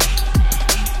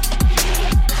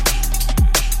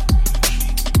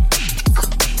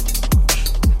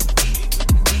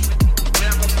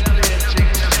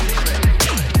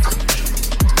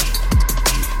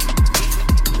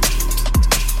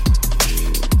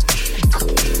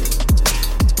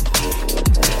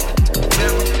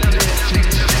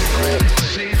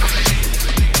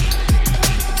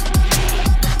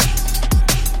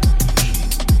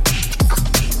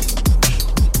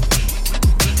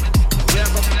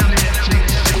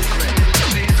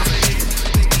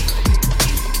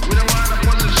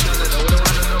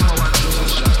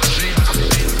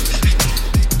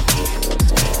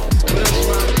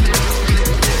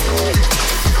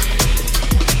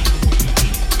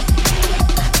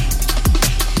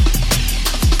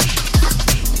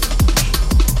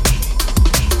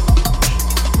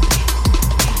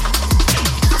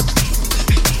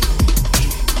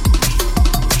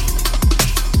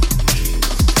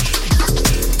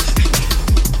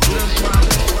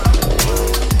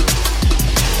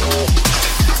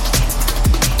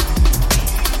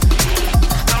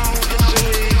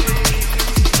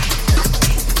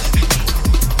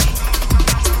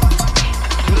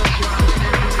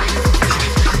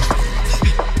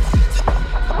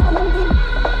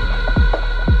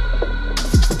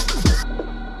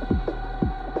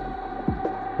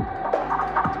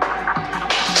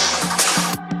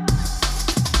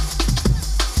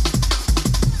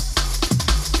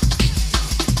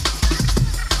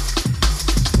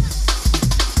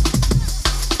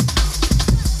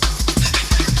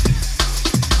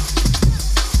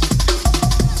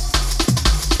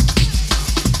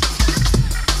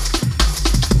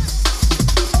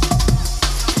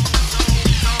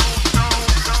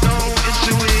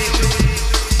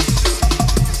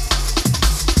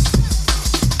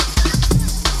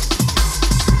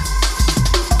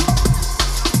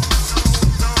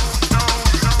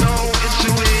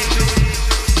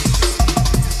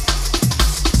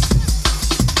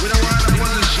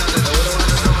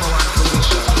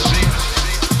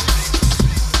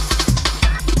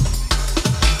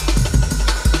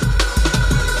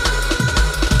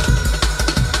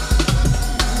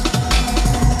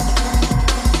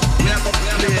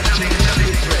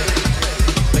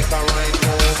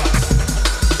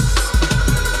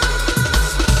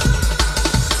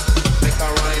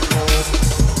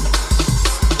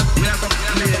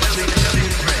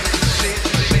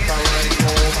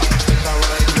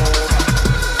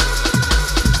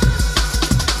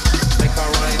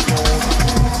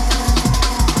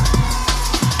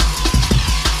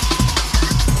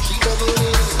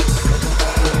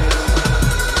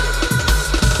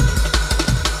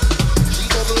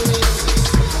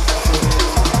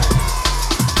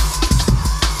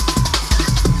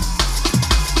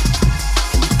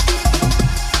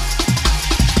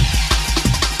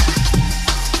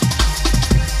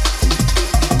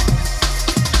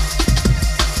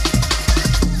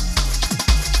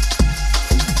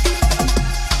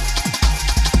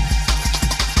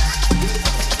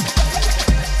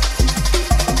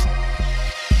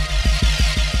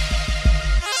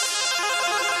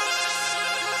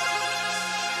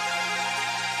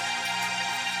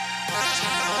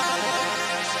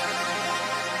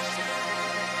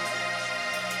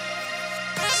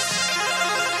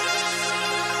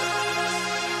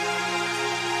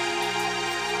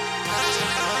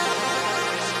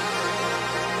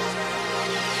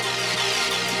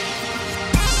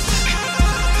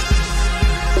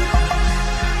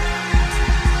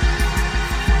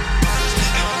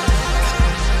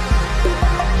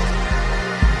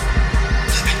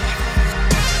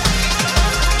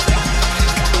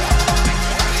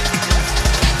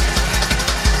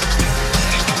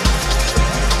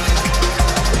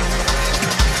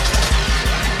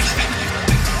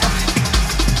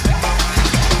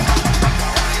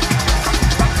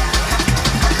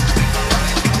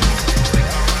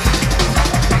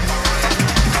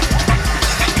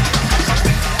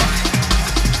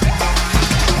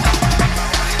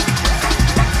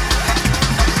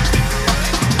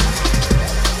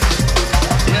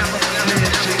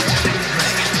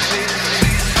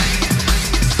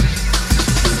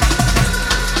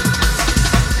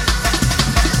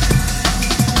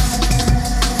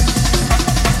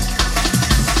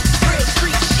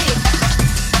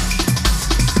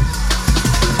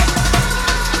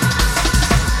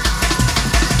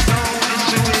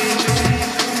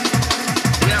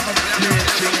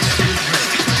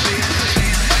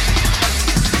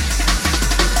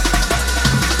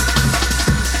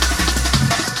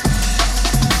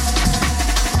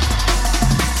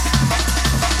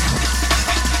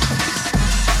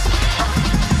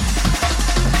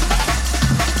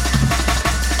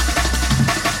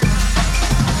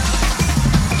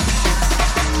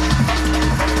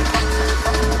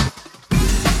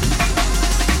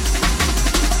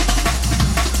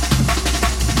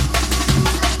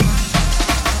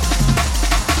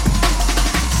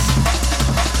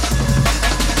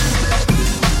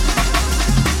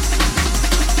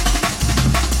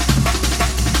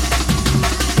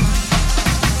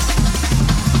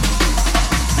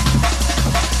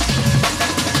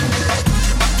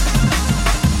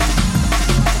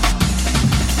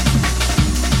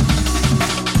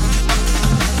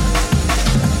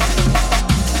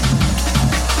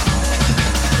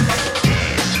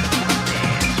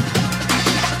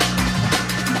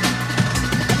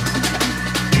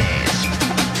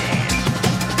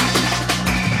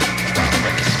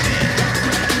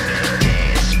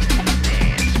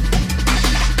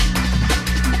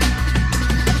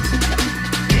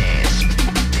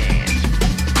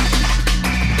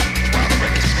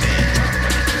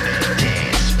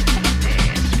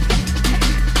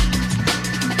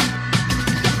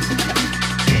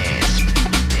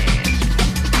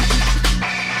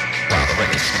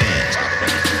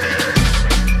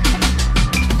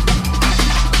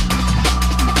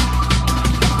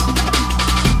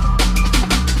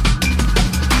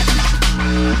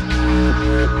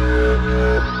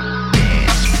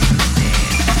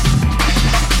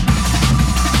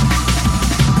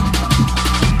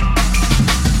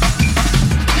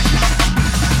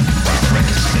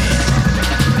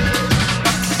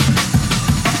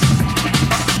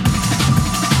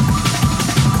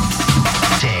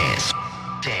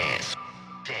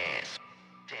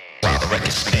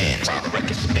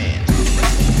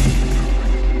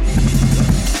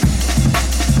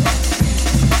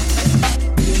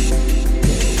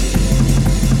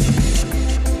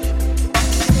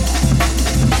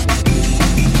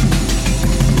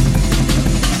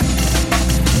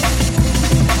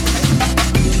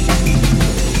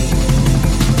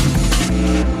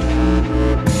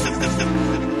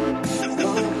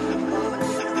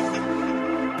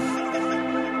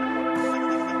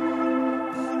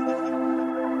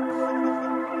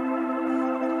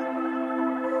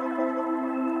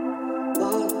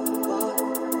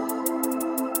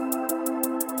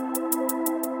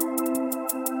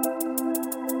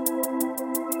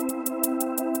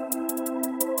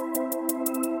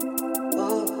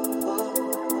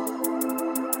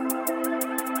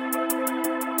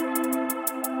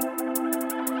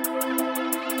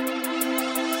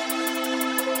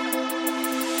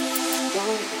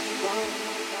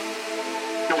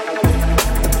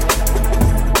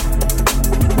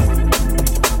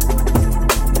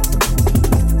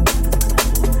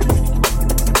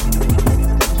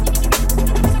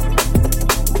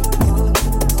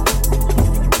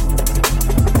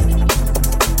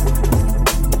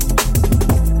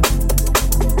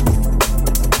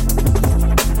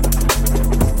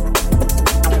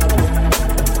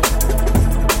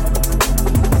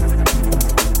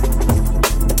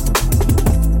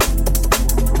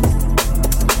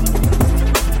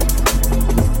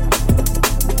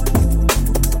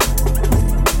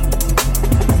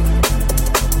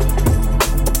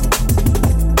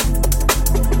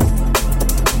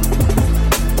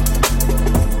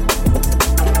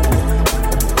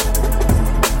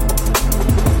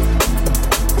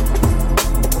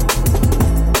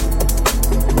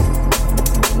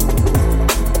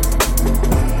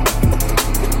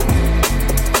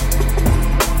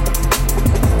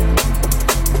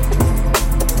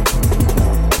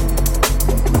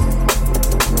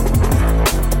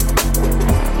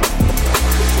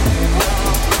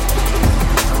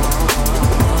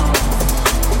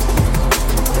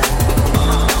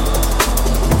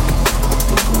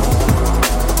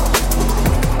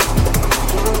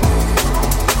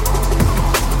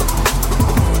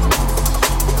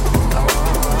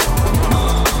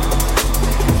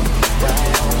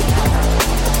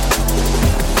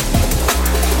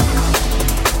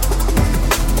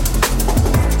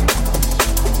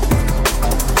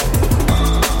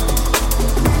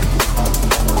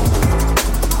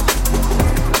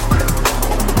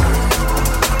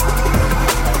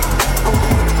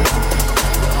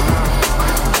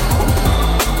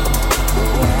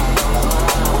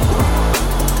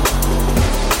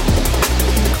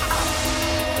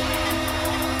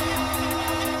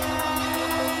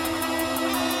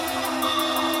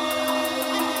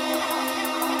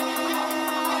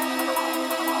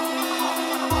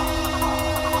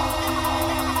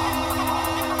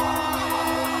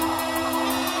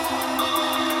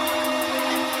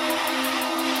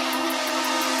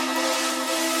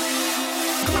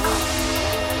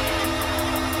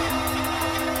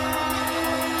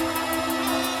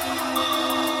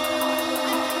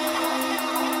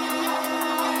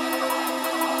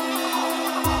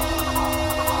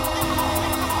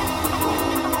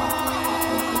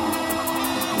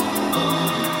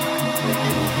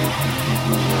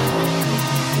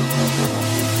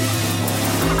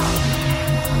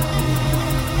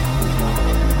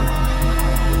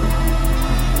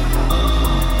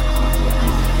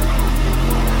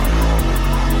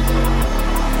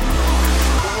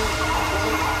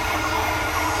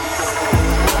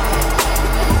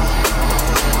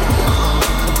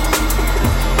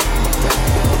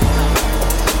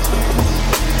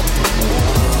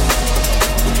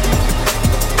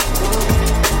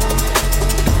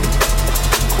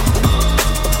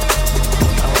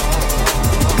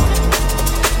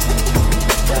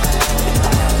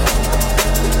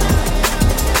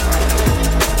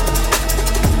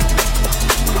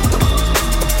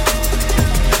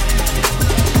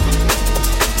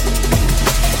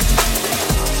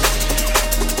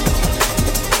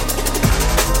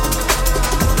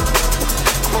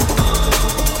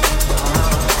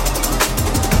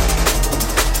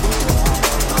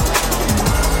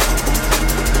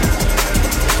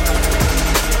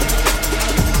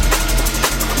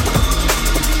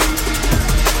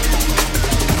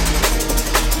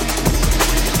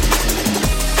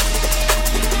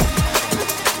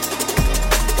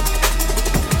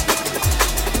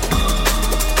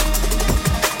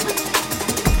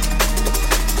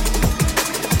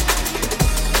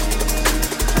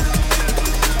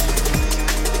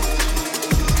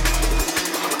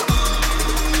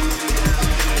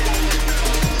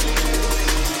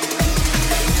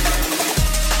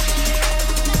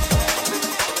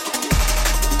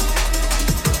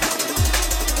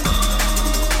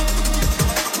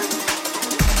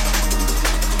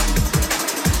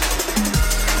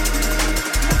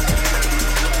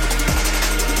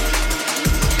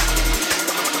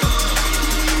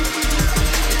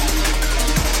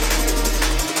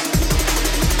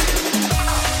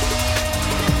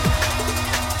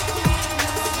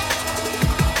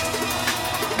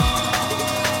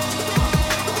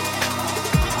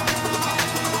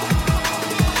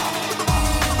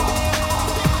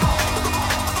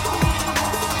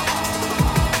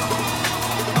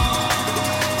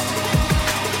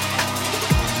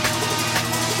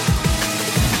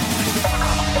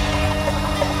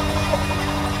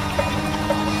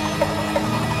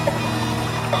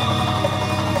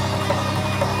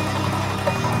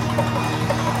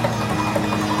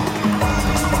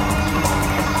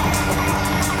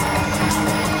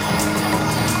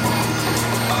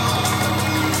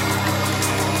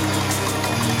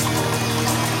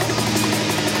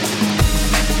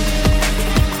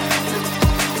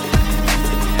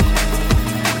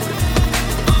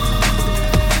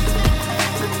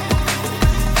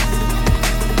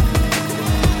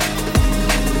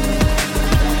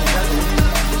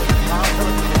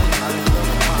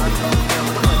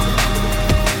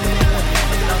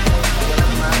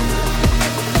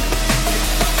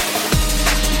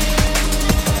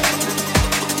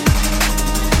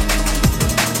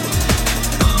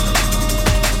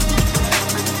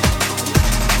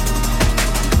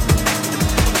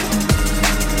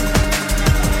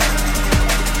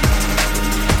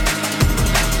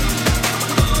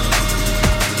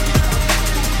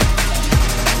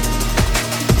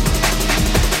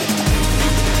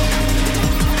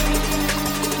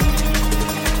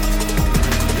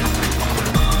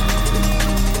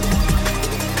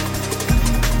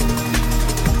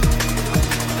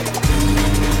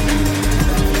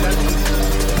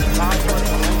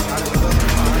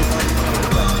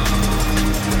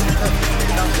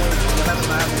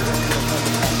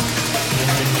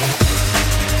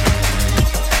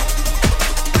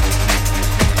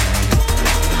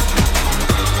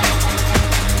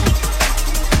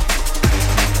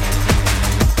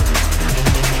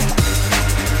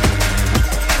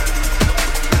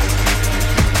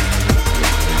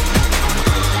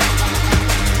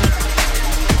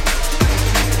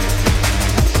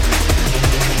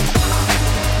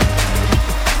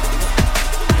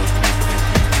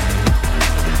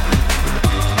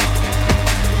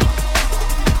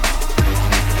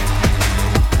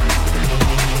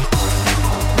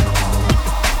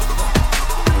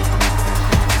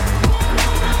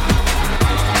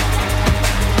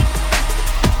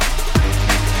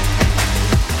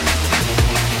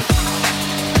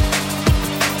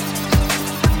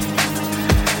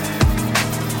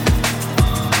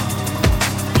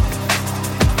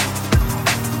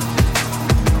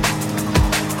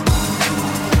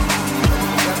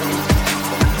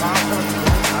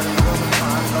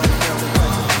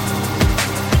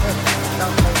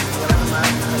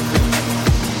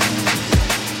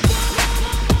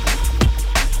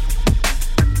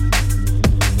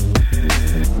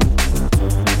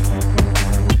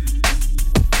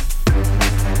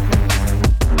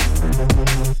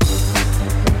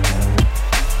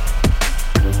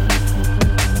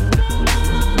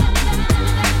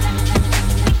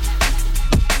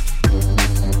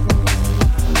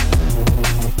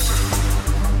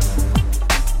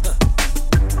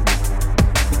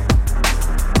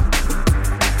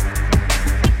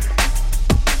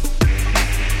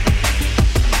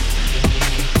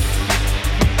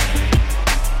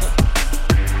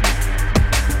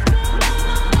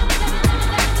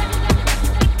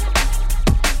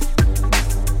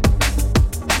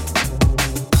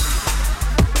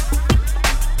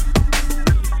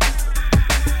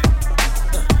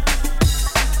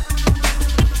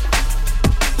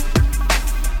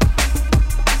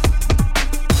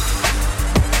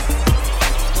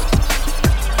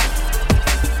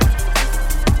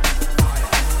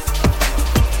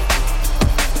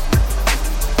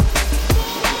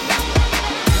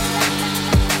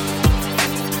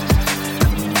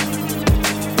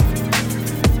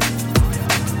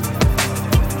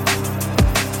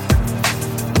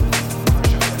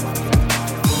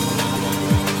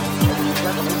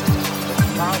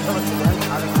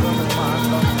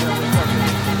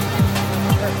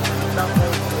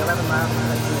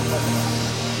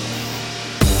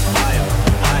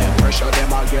 Higher, pressure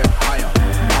them I get higher,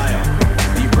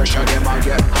 the pressure them I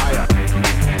get higher,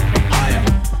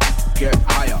 get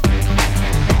higher,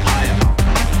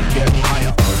 get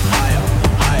higher,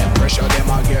 pressure them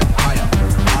I get higher,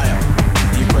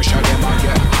 the pressure them I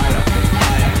get higher,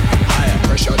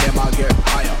 pressure them I get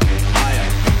higher,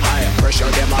 pressure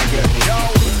them I get. Yo,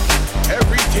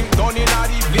 everything done in a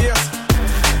the place.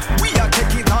 We are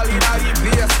take it all in a the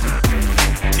place.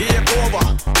 Take over,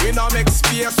 we not make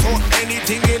space. So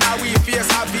anything in our face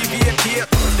have to vacate.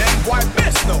 Them boy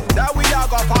best know that we are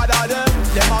gonna father them.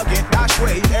 Them all get dash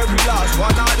way, every last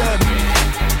one of them.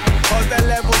 Cause the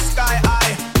level sky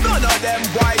high, none of them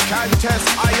boy can test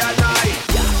I and I.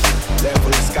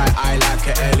 Level sky high like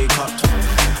a helicopter.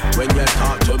 When you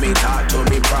talk to me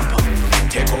proper.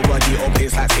 Take over the old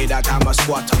place like say that I'm a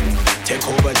squatter. Take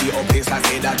over the old place like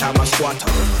say that I'm a squatter.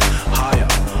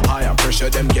 Higher, pressure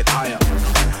them get higher.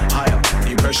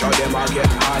 The pressure them I get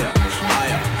higher.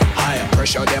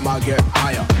 Pressure them I get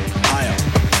higher.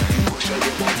 Pressure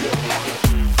them I get higher.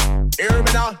 Hear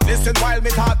me now, listen while me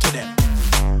talk to them.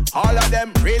 All of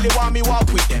them really want me walk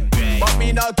with them. But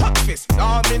me no talk fist, no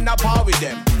I'm in a par with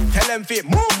them. Tell them fit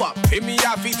move up, fit me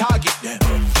have to target them.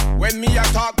 When me a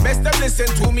talk, best them listen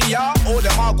to me, yeah. Oh,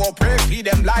 them all go pray, feed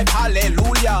them like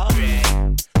hallelujah.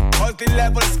 Cause the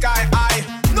level sky high,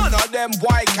 none of them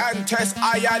boy can test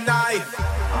I and I.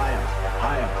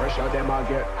 Higher, pressure them I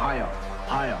get higher.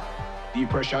 The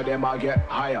pressure them I get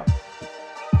higher.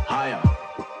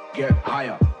 Get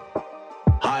higher.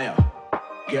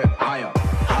 Get higher.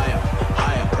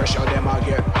 Pressure them I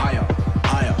get higher.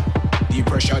 The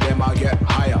pressure them I get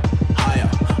higher.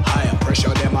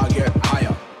 Pressure them I get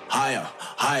higher.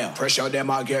 Pressure them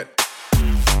I get.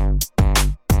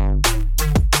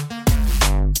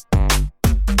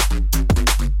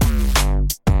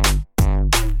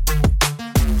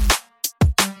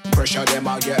 Pressure them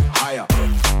I get higher.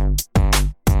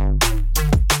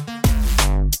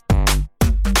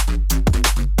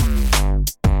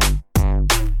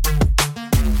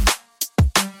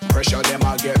 Pressure them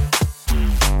I get.